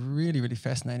 It's really, really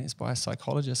fascinating. It's by a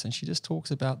psychologist, and she just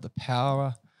talks about the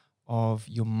power of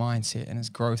your mindset and its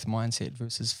growth mindset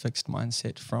versus fixed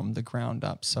mindset from the ground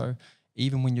up. So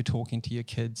even when you're talking to your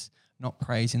kids, not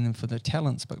praising them for their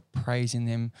talents, but praising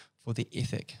them for the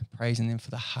ethic, praising them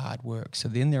for the hard work. So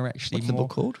then they're actually What's the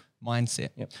book called? Mindset.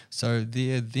 Yep. So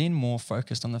they're then more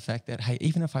focused on the fact that, hey,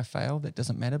 even if I fail, that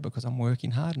doesn't matter because I'm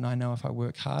working hard and I know if I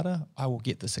work harder, I will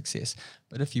get the success.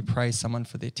 But if you praise someone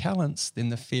for their talents, then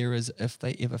the fear is if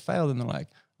they ever fail, then they're like,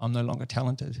 I'm no longer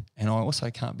talented. And I also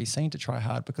can't be seen to try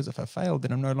hard because if I fail,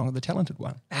 then I'm no longer the talented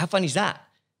one. How fun is that?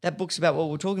 That book's about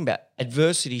what we're talking about.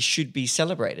 Adversity should be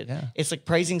celebrated. Yeah. It's like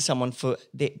praising someone for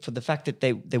the fact that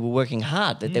they were working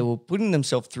hard, that they were putting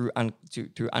themselves through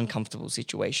uncomfortable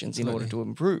situations in order to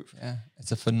improve. Yeah,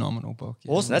 it's a phenomenal book.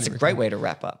 Yeah, Awesome. That's a great way to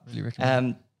wrap up. Really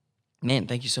recommend. Man,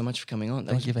 thank you so much for coming on.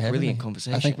 That Thank was you for a having brilliant me.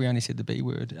 conversation. I think we only said the B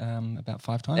word about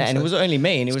 5 times. and so it was only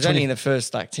me, and it was only 20 in the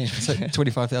first like 10 so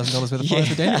 $25,000 worth of prize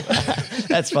for Daniel.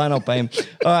 That's fine. I'll pay him.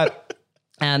 All right.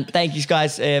 Thank you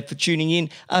guys for tuning in.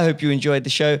 I hope you enjoyed the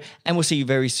show, and we'll see you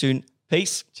very soon.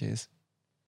 Peace. Cheers.